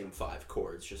like the same 5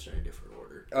 chords, just in a different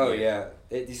order. Oh, yeah.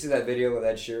 Do you see that video of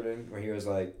Ed Sheeran where he was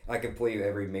like, I can play you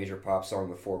every major pop song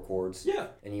with 4 chords? Yeah,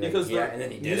 And he because and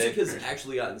then he did music it. has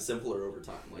actually gotten simpler over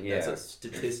time. Like that's a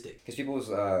statistic. Because people's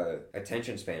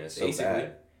attention span is so Basically.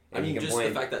 bad. I And mean, you can just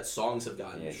blame, the fact that songs have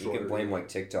gotten you shorter. can blame like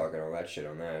TikTok and all that shit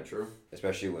on that. True.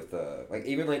 Especially with like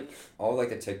even like all like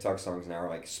the TikTok songs now are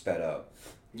like sped up.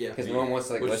 Yeah. Because no one wants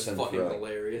to like Which listen is fucking for like,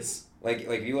 hilarious. like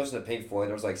if you listen to Pink Floyd,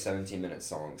 there's like 17-minute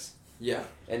songs, Yeah.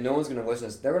 and no one's gonna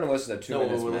listen. They're gonna listen to 2 No one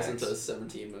minutes would max. listen to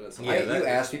 17 minutes. Yeah, You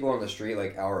ask people on the street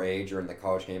like our age or in the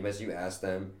college campus, you ask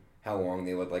them how long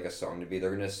they would like a song to be.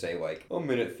 They're gonna say like a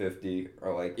minute 50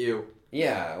 or like Ew.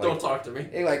 yeah. Like, Don't talk to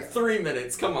me. like 3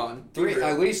 minutes. Come on.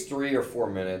 at least 3 or 4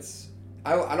 minutes.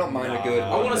 I don't mind a good.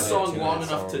 Nah. I want a 1 minute, song 2 long minute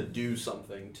enough song. to do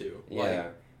something too. Yeah.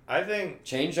 I think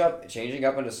Changing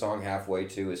up into song halfway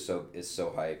too is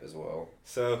so hype as well.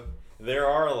 so. There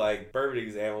are like perfect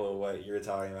example of what you're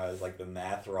talking about is like the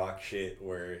math rock shit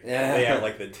where Yeah. they have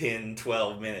like the 10,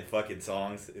 12-minute fucking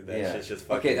songs. That's just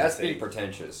fucking okay. That's insane. being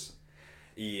pretentious.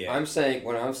 Yeah.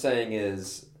 What I'm saying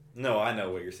is No, I know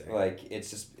what you're saying. like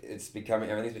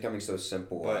everything's becoming so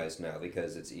simplified now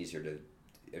because it's easier to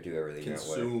do everything that way.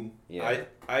 Consume. Yeah.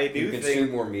 I do you think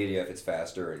consume more media if it's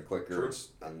faster and quicker True.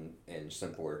 and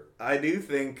simpler. I do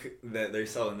think that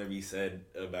there's something to be said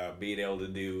about being able to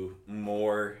do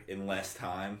more in less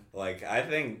time. Like, I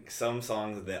think some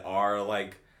songs that are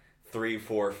like 3,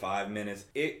 4, 5 minutes,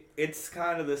 it's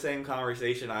kind of the same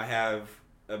conversation I have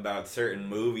about certain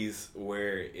movies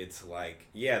where it's like,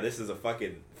 yeah, this is a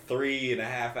fucking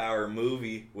 3.5 hour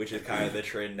movie, which is kind of the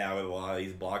trend now with a lot of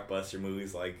these blockbuster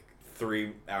movies, like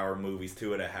 3-hour movies,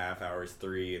 2.5 hours,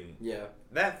 3, and Yeah.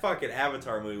 that fucking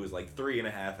Avatar movie was like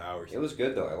 3.5 hours. It was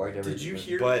good though. I liked everything. Did you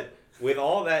hear? But with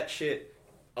all that shit,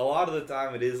 a lot of the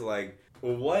time it is like,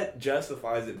 what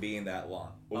justifies it being that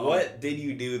long? Oh. What did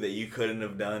you do that you couldn't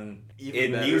have done Even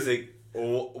in better. music?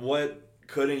 What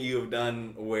couldn't you have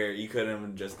done where you couldn't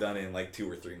have just done it in like 2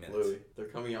 or 3 minutes? Louis, they're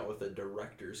coming out with a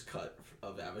director's cut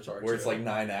of Avatar. Where it's 2. like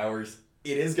 9 hours.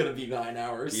 It is gonna be 9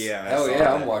 hours. Yeah. I Oh saw yeah, that.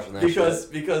 I'm watching that.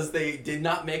 Because they did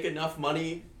not make enough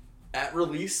money at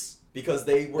release because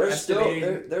they were They're still-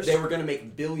 estimating they're they were gonna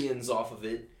make billions off of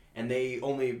it, and they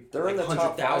only They're in like the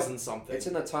top 100,000 5. something. It's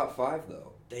in the top 5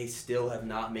 though. They still have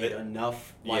not made They-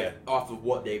 enough Yeah. off of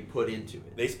what they put into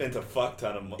it. They spent a fuck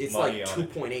ton of It's money like on it.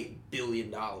 $2.8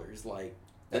 billion like That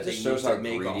that they just need shows to how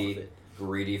make off of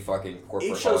greedy it. fucking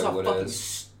corporate It shows how Hollywood fucking is.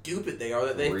 stupid they are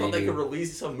that they thought they Greedy. could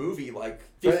release a movie like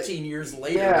But- 15 years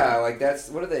later. Yeah, like that's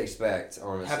what do they expect?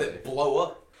 Honestly, have it blow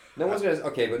up. no one's gonna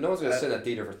but no one's gonna sit in a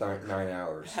theater for 9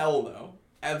 hours. Hell no.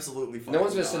 Absolutely fucking No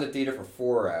one's gonna not. sit in a theater for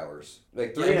 4 hours.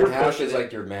 Like Yeah, 3.5 you're pushing is it.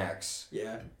 like your max.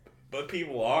 Yeah. But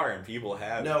people are, and people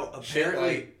have. No, Shit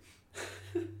apparently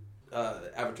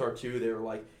Avatar 2, they were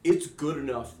like, it's good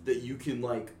enough that you can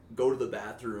like go to the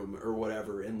bathroom or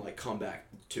whatever and like come back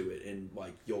to it and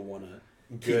like you'll wanna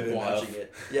Good keep enough. watching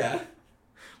it. Yeah.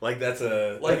 Like that's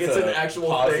a Like, that's it's a an actual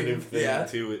positive thing, thing yeah.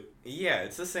 to it. Yeah,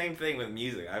 it's the same thing with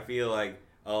music. I feel like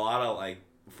a lot of like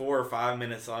 4 or 5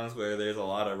 minute songs where there's a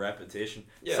lot of repetition.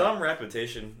 Yeah. Some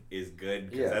repetition is good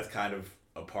because Yeah. that's kind of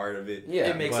a part of it. Yeah,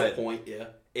 It makes a but- point, yeah.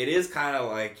 It is kind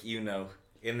of like, you know,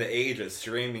 in the age of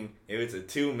streaming, if it's a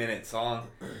 2-minute song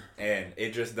and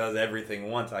it just does everything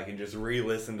once, I can just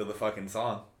re-listen to the fucking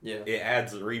song. Yeah. It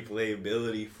adds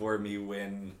replayability for me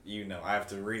when, you know, I have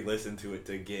to re-listen to it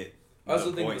to get I also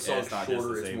the think point, the and song's not just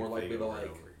shorter, the it's same more likely thing to over and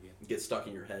like over again. get stuck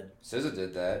in your head. SZA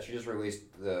did that. She just released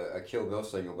a Kill Bill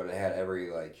single, but it had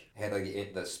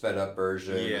the sped up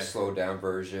version, the slowed down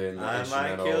version, the I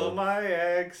might kill my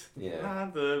ex. Yeah.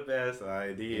 Not the best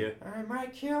idea. I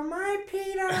might kill my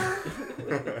Peter.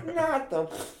 Not the.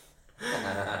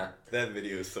 That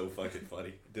video is so fucking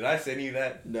funny. Did I send you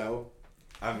that? No.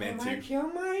 I meant to. I might kill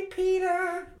my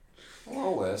Peter.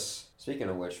 Lois. Speaking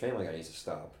of which, Family Guy needs to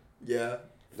stop. Yeah.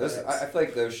 I feel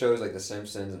like those shows like The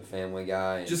Simpsons and Family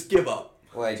Guy. And just give up.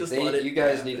 Like just you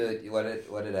guys need to let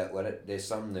it. There's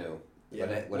something new.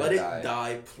 Yeah. Let it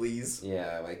die, please.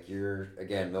 Yeah, like you're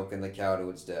again milking the cow to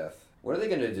its death. What are they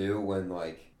gonna do when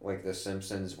like The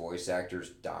Simpsons voice actors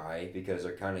die because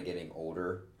they're kind of getting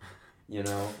older? You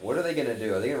know, what are they gonna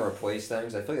do? Are they gonna replace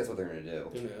things? I feel like that's what they're gonna do.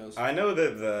 Who knows? I know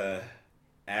that the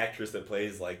actress that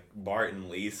plays like Bart and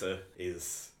Lisa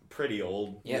is pretty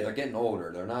old. Yeah, they're getting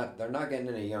older. They're not getting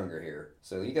any younger here.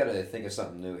 So you got to think of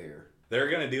something new here. They're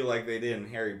gonna do like they did in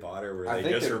Harry Potter, where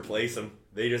they just replace them.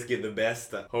 They just get the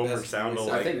best Homer sound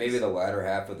alike. I think maybe the latter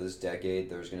half of this decade,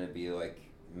 there's gonna be a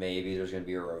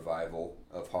revival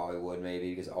of Hollywood, maybe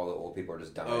because all the old people are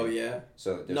just dying. Oh yeah.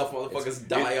 So enough motherfuckers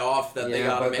die off that they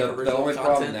gotta make original content. The only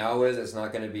problem now is it's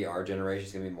not gonna be our generation.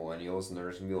 It's gonna be millennials, and they're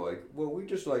just gonna be like, well, we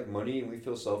just like money and we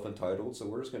feel self-entitled, so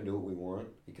we're just gonna do what we want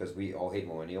because we all hate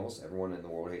millennials. Everyone in the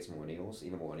world hates millennials.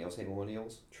 Even millennials hate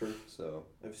millennials. True. So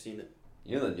I've seen it.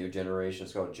 You know the new generation?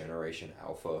 It's called Generation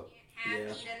Alpha.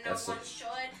 Yeah. That's I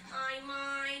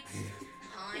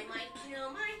might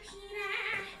kill my Peter.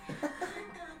 Not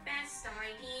the best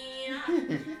idea.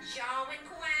 Joe and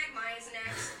Quagmire's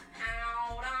next.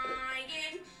 How'd I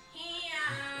get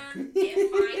here?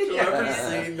 If I I've never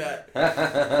can't. seen that.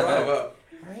 Bravo.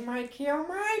 I might kill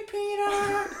my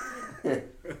Peter.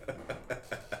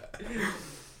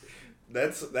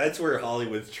 That's where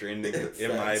Hollywood's trending,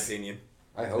 in my opinion.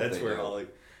 I hope that's they where do.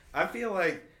 Hollywood. I feel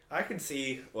like I can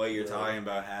see what you're talking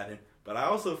about happening, but I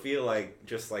also feel like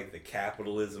just like the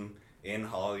capitalism in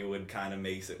Hollywood kind of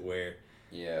makes it where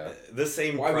the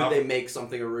same. Why would they make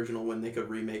something original when they could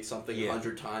remake something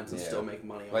 100 times and Yeah. still make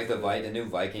money? Like the new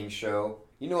Vikings show.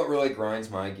 You know what really grinds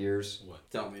my gears? What?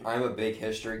 Tell me. I'm a big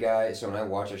history guy, so when I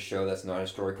watch a show that's not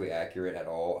historically accurate at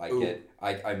all,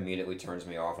 I immediately turns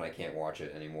me off and I can't watch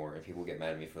it anymore. And people get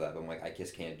mad at me for that, but I'm like, I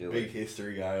just can't do Big it.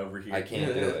 history guy over here. I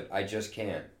can't do it. I just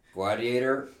can't.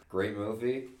 Gladiator, great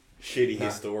movie. Shitty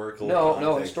historical. No,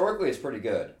 context. historically it's pretty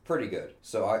good. Pretty good.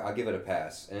 So I'll give it a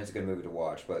pass, and it's a good movie to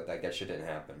watch. But like that shit didn't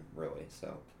happen, really.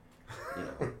 So,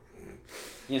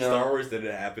 you know, Star Wars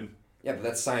didn't happen. Yeah, but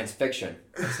that's science fiction.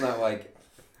 It's not like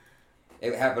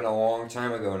it happened a long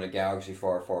time ago in a galaxy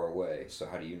far, far away. So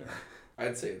how do you know?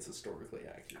 I'd say it's historically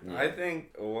accurate. Yeah. I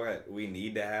think what we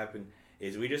need to happen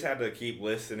is we just have to keep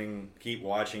keep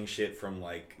watching shit from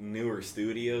like newer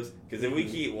studios. Because if we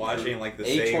keep watching like the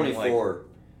same A24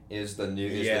 is the new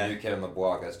kid on the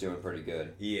block that's doing pretty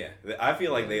good. Yeah, I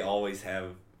feel like they always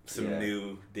have some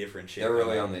new different shit. They're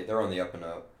really on the up and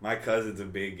up. My cousin's a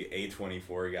big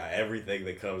A24 guy. Everything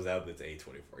that comes out that's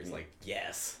A24, he's like,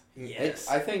 yes.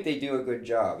 I think they do a good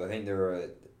job. I think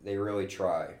they really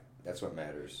try. That's what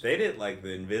matters. They did like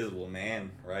The Invisible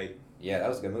Man, right? Yeah, that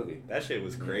was a good movie. That shit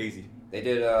was crazy. They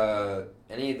did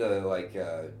any of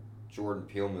the Jordan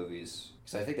Peele movies.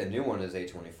 Because I think the new one is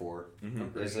A24.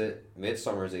 Mm-hmm. Is it?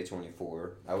 Midsummer is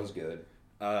A24. That was good.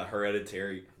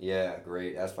 Hereditary. Yeah,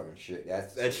 great. That's fucking shit.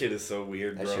 That shit is so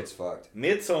weird, bro. That shit's fucked.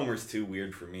 Midsummer's too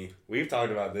weird for me. We've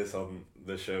talked about this on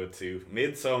the show too.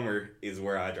 Midsummer is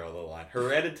where I draw the line.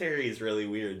 Hereditary is really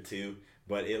weird too,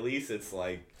 but at least it's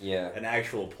like an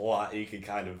actual plot. You can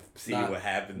kind of see what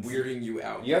happens. Weirding you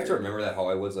out. You have to remember that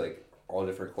Hollywood's like all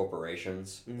different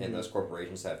corporations, and those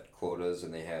corporations have quotas,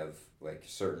 and they have like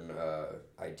certain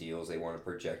ideals they want to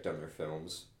project on their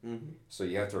films. Mm-hmm. So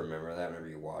you have to remember that whenever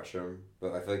you watch them.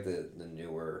 But I feel like the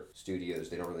newer studios,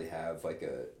 they don't really have like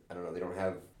they don't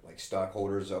have like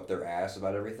stockholders up their ass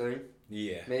about everything.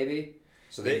 Yeah. Maybe.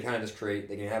 So they can kind of just they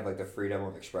can have like the freedom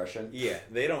of expression. Yeah,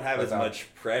 they don't have as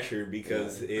much pressure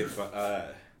because if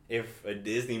a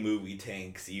Disney movie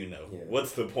tanks,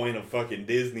 what's the point of fucking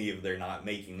Disney if they're not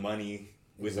making money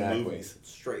with the movies?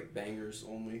 Straight bangers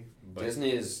only. But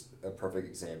Disney is a perfect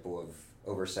example of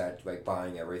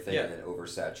buying everything and then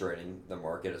oversaturating the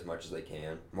market as much as they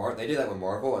can. They did that with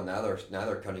Marvel, and now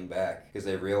they're cutting back because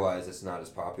they realize it's not as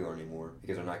popular anymore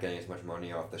because they're not getting as much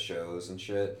money off the shows and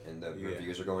shit, and the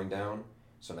reviews are going down.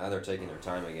 So now they're taking their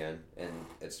time again, and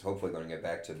it's hopefully going to get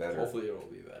back to better. Hopefully it'll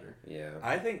be better. Yeah.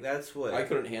 I think that's what... I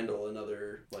couldn't handle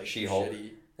another, She-Hulk.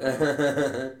 shitty...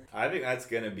 I think that's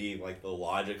going to be, the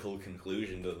logical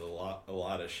conclusion to a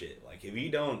lot of shit. If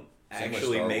you don't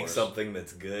actually make something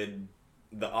that's good,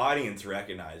 the audience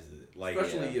recognizes it. Like,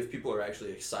 especially if people are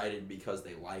actually excited because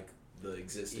they like the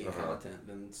existing content,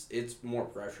 then it's more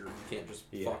pressure. You can't just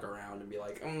fuck around and be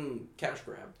like, cash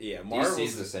grab. Yeah,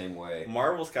 DC's the same way.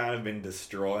 Marvel's kind of been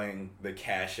destroying the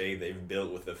cachet they've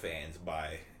built with the fans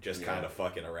by just kind of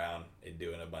fucking around and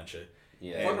doing a bunch of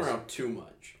fucking around too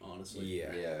much, honestly.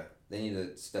 Yeah. They need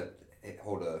to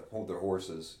hold their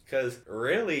horses. Because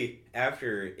really,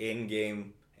 after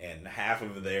Endgame and half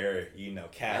of their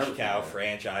cash cow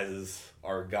franchises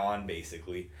are gone,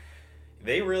 basically.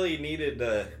 They really needed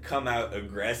to come out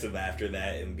aggressive after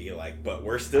that and be like, but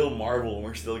we're still Marvel and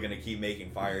we're still going to keep making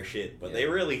fire shit. But they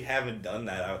really haven't done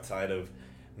that outside of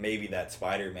maybe that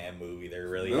Spider-Man movie. There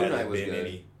really hasn't been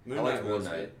any. I liked Moon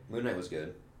Knight. Moon Knight was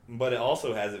good. But it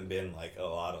also hasn't been like a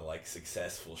lot of like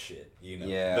successful shit,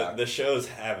 Yeah. The shows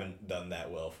haven't done that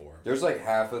well for them. There's like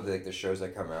half of the shows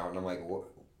that come out and I'm like, what?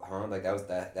 Huh? Like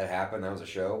that happened? That was a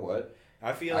show? What?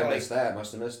 I missed that.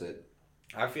 Must have missed it.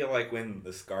 I feel like when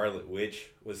the Scarlet Witch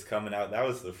was coming out, that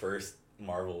was the first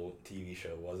Marvel TV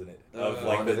show, wasn't it? Of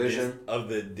like of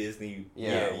the Disney.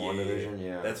 WandaVision.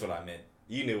 Yeah. That's what I meant.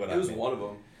 You knew what I meant. meant. It was one of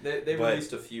them. They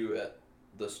released a few at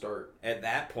the start. At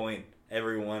that point,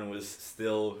 everyone was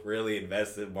still really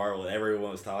invested in Marvel.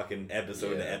 Everyone was talking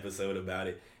episode to episode about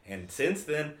it. And since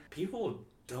then, people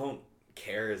don't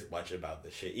care as much about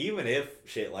the shit. Even if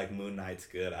shit like Moon Knight's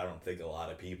good, I don't think a lot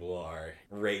of people are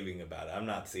raving about it. I'm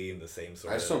not seeing the same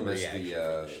sort of I still miss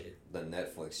shit. the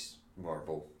Netflix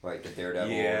Marvel, like the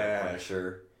Daredevil, Yeah.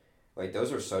 Punisher. Like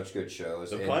those are such good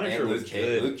shows. The Punisher was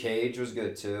good. Luke Cage was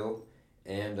good too.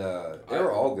 And they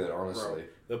were all good, honestly. Bro,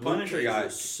 the Punisher guy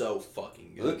was so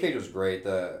fucking good. Luke Cage was great.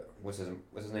 What's his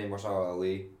name? Mahershala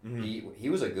Ali. Mm-hmm. He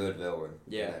was a good villain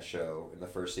in that show in the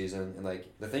first season. And like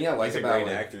the thing I like he's about a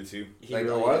great actor too. Like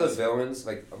really a lot of those villains,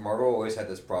 like Marvel always had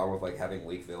this problem with like having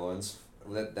weak villains.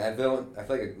 That villain, I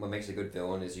feel like what makes a good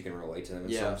villain is you can relate to them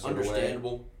in some sort of way.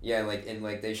 Understandable. Yeah, and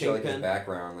like they show like his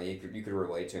background, like you could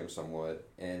relate to him somewhat,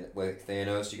 and like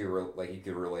Thanos, you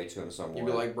could relate to him somewhat. You'd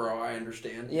be like, bro, I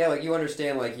understand. Yeah, like you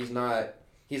understand, like he's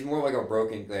more like a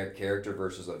broken character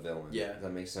versus a villain. Yeah, does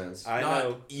that make sense? I not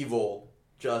know. Evil,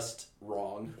 just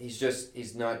wrong.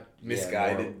 He's not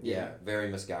misguided.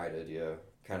 Very misguided. Yeah.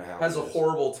 Kind of how has a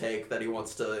horrible take that he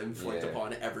wants to inflict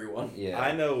upon everyone. Yeah,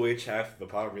 I know which half of the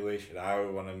population I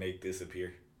would want to make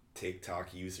disappear.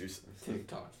 TikTok users.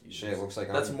 TikTok users. Shit, looks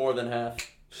like that's more than half.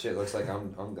 Shit, looks like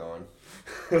I'm gone.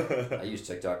 I use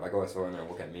TikTok. I go through in there and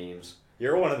look at memes.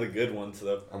 You're one of the good ones,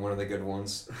 though. I'm one of the good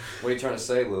ones. What are you trying to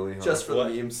say, Louie? Huh? Just for the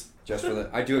memes.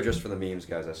 I do it just for the memes,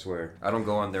 guys. I swear. I don't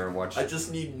go on there and watch. I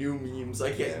just need new memes.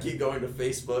 I can't keep going to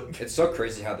Facebook. It's so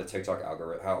crazy how the TikTok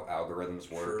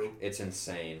algorithms work. True. It's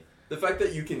insane. The fact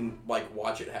that you can like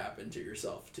watch it happen to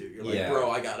yourself too. You're like, bro,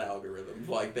 I got algorithms.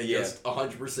 Like they just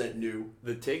 100% knew.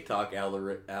 The TikTok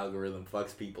algorithm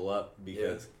fucks people up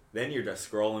because then you're just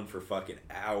scrolling for fucking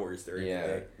hours during the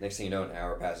day. Next thing you know, an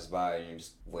hour passes by and you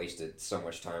just wasted so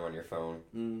much time on your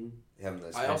phone. Having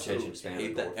this I also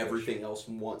hate that everything else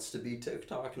wants to be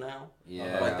TikTok now.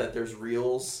 Yeah. Like that there's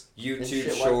Reels.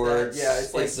 YouTube Shorts. Like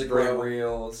it's like Instagram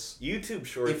Reels. YouTube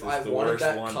Shorts if is I the wanted worst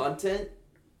that one. Content,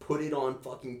 put it on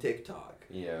fucking TikTok.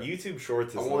 Yeah. YouTube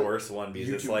Shorts is the worst one because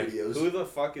it's like, videos. who the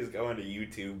fuck is going to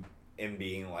YouTube and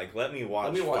being like, let me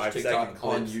watch 5 TikTok second clips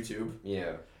on YouTube.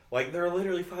 Yeah. Like there are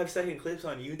literally 5-second clips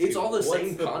on YouTube. It's all the What's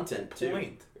same the content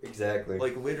point? too. Exactly.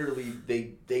 Like literally,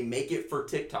 they make it for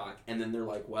TikTok, and then they're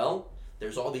like, well,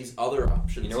 there's all these other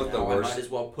options. You know what now. the worst? I might as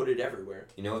well put it everywhere.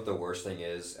 You know what the worst thing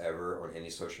is ever on any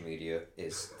social media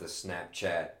is the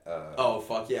Snapchat. Oh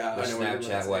fuck yeah! The I know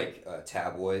Snapchat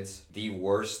tabloids. The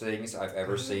worst things I've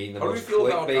ever seen. The How do most you feel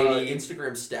about clickbaity.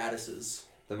 Instagram statuses?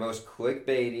 The most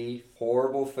clickbaity,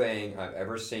 horrible thing I've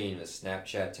ever seen is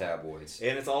Snapchat tabloids.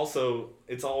 And it's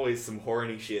always some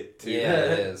horny shit too. Yeah,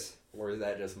 it is. Or is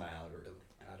that just my algorithm?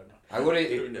 I don't know. I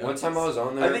would. One time I was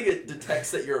on there. I think it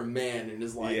detects that you're a man and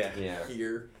is like,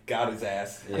 here. Got his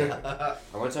ass. Yeah.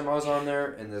 One time I was on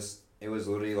there and it was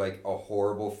literally like a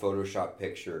horrible Photoshop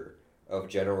picture of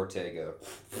Jenna Ortega,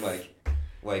 like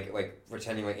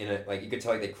pretending like in a like you could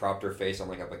tell like they cropped her face on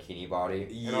like a bikini body.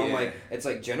 And I'm like, it's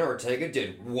like Jenna Ortega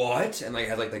did what? And like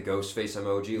had like the ghost face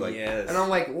emoji like. Yes. And I'm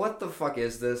like, what the fuck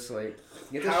is this? Like,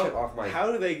 get this shit off my.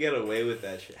 How do they get away with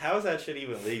that shit? How is that shit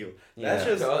even legal? That's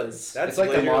just it's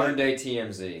like the modern day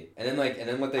TMZ. And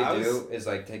then what they do is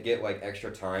like to get like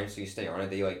extra time so you stay on it.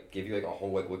 They like give you like a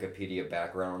whole like Wikipedia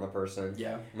background on the person.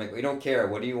 Yeah. I'm like, we don't care.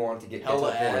 What do you want to get?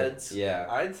 Hella get to the point? ads. Yeah.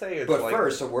 I'd say it's But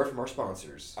first, a word from our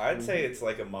sponsors. I'd say it's like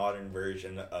like a modern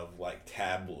version of like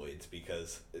tabloids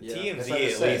because Yeah. TMZ That's what I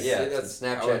at said, least. yeah, that's it's how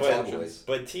Snapchat it tabloids. functions.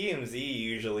 But TMZ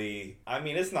usually, I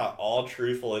mean, it's not all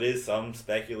truthful. It is some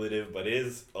speculative, but it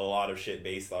is a lot of shit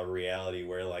based on reality.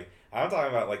 Where like I'm talking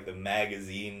about like the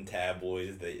magazine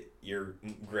tabloids that your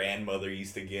grandmother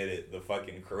used to get at the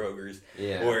fucking Kroger's,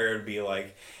 Yeah. where it'd be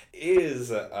like,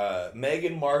 is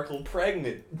Meghan Markle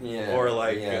pregnant? Yeah. Or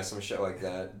like, yeah, some shit like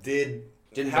that. Did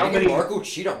How Meghan Markle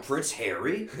cheat on Prince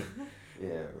Harry?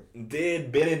 Yeah.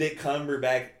 Did Benedict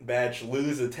Cumberbatch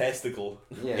lose a testicle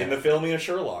Yeah. in the filming of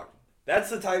Sherlock? That's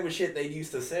the type of shit they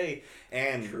used to say,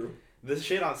 and True. the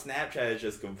shit on Snapchat is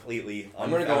just completely. I'm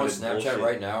gonna go on unfounded Snapchat bullshit.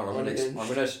 right now, and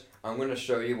Unhinged. I'm gonna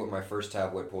show you what my first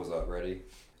tabloid pulls up. Ready?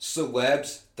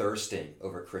 Celebs thirsting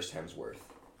over Chris Hemsworth,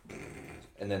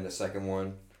 and then the second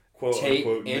one, Quote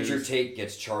unquote Andrew news. Tate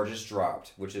gets charges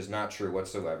dropped, which is not true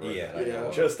whatsoever. Yeah, that I know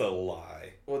of. just a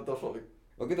lie. What the fuck?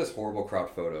 Look at this horrible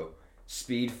crop photo.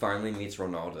 Speed finally meets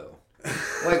Ronaldo.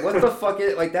 Like what the fuck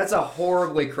is? Like that's a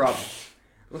horribly cropped.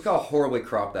 Look how horribly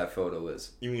cropped that photo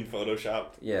is. You mean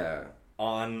photoshopped? Yeah.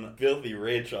 On Filthy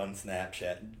Rich on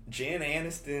Snapchat, Jen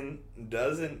Aniston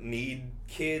doesn't need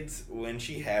kids when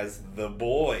she has the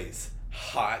boys.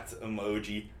 Hot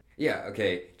emoji. Yeah,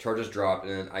 okay, charges dropped,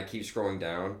 and then I keep scrolling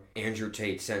down. Andrew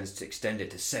Tate sends to extend it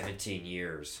to 17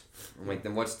 years. I'm like,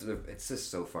 then what's the... It's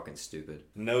just so fucking stupid.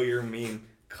 Know your meme.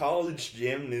 College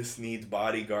gymnast needs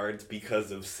bodyguards because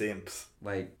of simps.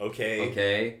 Like,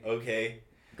 Okay. okay,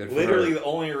 good for Literally her. the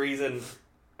only reason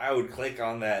I would click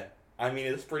on that. I mean,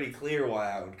 it's pretty clear why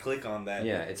I would click on that.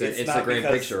 Yeah, it's not a great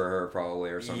because- picture of her,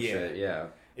 probably, or some Yeah. shit, yeah.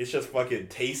 It's just fucking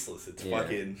tasteless. It's Yeah.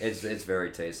 fucking. It's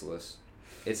very tasteless.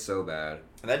 It's so bad.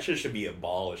 That shit should be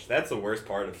abolished. That's the worst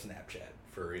part of Snapchat,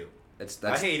 for real.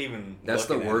 I hate even. That's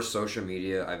the looking at worst social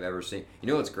media I've ever seen. You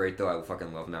know what's great though? I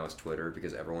fucking love now is Twitter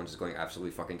because everyone's just going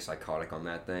absolutely fucking psychotic on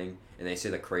that thing, and they say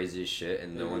the craziest shit,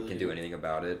 and no They one really can do. do anything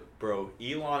about it. Bro,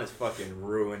 Elon is fucking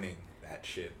ruining that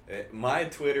shit. My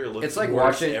Twitter looks. It's like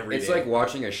worse watching. every It's day. like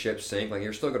watching a ship sink. Like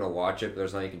you're still gonna watch it, but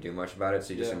there's nothing you can do much about it.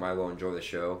 So you just Yeah. might as well enjoy the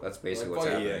show. That's basically Like, what's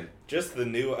fuck happening. Yeah, just the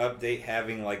new update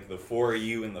having like the For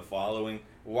You and the following.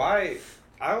 Why?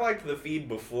 I liked the feed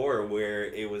before where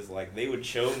it was like they would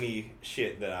show me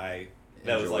shit that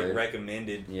was like Enjoy.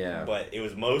 recommended. Yeah. But it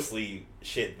was mostly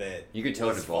shit that You could tell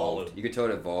it was evolved. followed. You could tell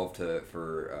it evolved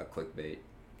for clickbait.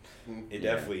 It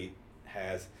Yeah. definitely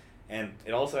has, and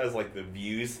it also has like the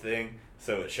views thing.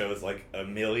 So it shows like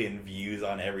 1 million views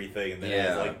on everything, and then it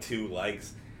has Yeah. like 2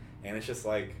 likes, and it's just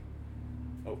like,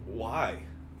 why?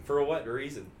 For what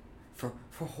reason? For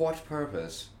what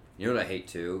purpose? You know what I hate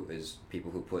too is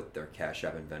people who put their Cash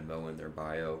App and Venmo in their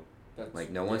bio. That's, Like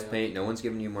no one's paying. No one's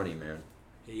giving you money, man.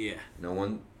 Yeah. No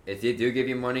one. If they do give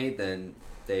you money, then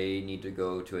they need to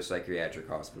go to a psychiatric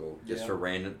hospital just Yeah. for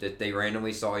random. That they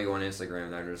randomly saw you on Instagram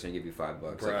and they're just gonna give you $5.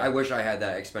 Like, Bruh. I wish I had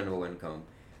that expendable income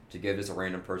to give just a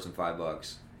random person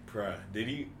 $5. Bruh, did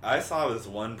you? I saw this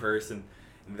one person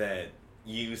that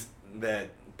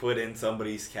put in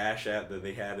somebody's Cash App that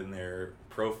they had in their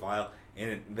profile,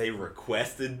 and they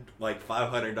requested like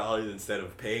 $500 instead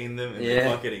of paying them, and they Yeah.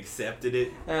 fucking accepted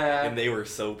it, and they were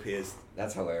so pissed.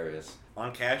 That's hilarious.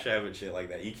 On Cash App and shit like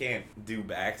that, you can't do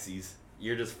backsies.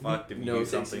 You're just fucked if you do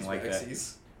something like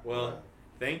that. Well,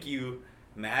 thank you,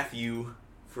 Matthew,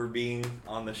 for being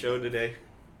on the show today.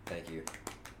 Thank you.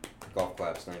 Golf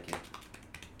claps. Thank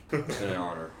you. It's been an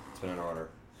honor. It's been an honor.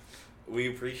 We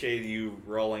appreciate you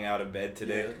rolling out of bed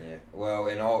today. Yeah. Well,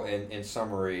 in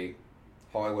summary,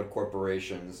 Hollywood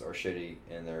corporations are shitty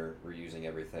and they're reusing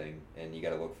everything, and you got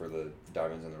to look for the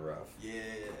diamonds in the rough. Yeah.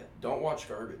 Don't watch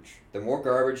garbage. The more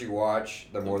garbage you watch,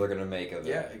 the more they're gonna make of it.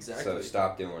 Yeah, exactly. So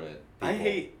stop doing it. I people.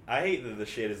 hate that the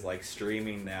shit is like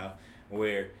streaming now,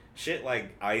 where shit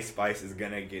like Ice Spice is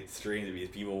gonna get streamed because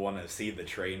people want to see the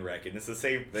train wreck, and it's the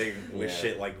same thing with Yeah.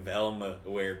 shit like Velma,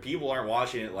 where people aren't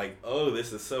watching it like, oh,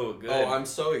 this is so good. Oh, I'm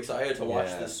so excited to watch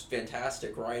Yeah. this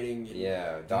fantastic writing. And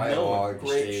Yeah, dialogue,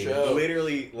 great exchange. show.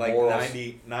 Literally, like Morals.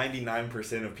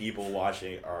 99% of people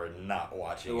watching it are not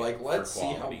watching They're it. like, let's for see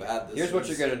how quality. bad this Here's is. what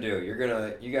you're gonna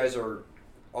do. You guys are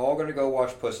all gonna go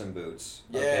watch Puss in Boots.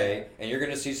 Okay? And you're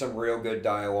gonna see some real good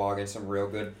dialogue and some real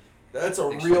good. That's a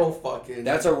real fucking.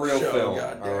 That's a real show, film.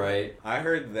 goddamn. All right. I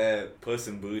heard that Puss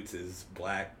in Boots is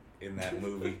black in that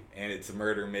movie, and it's a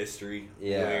murder mystery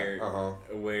Yeah.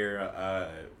 where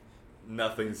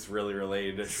nothing's really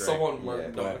related to Shrek. Someone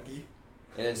murdered Yeah. Donkey.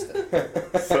 And it's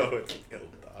So it's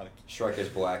killed dog. Shrek is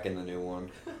black in the new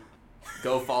one.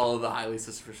 Go follow the Highly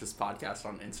Suspicious Podcast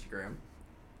on Instagram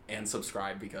and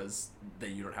subscribe because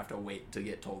then you don't have to wait to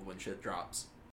get told when shit drops.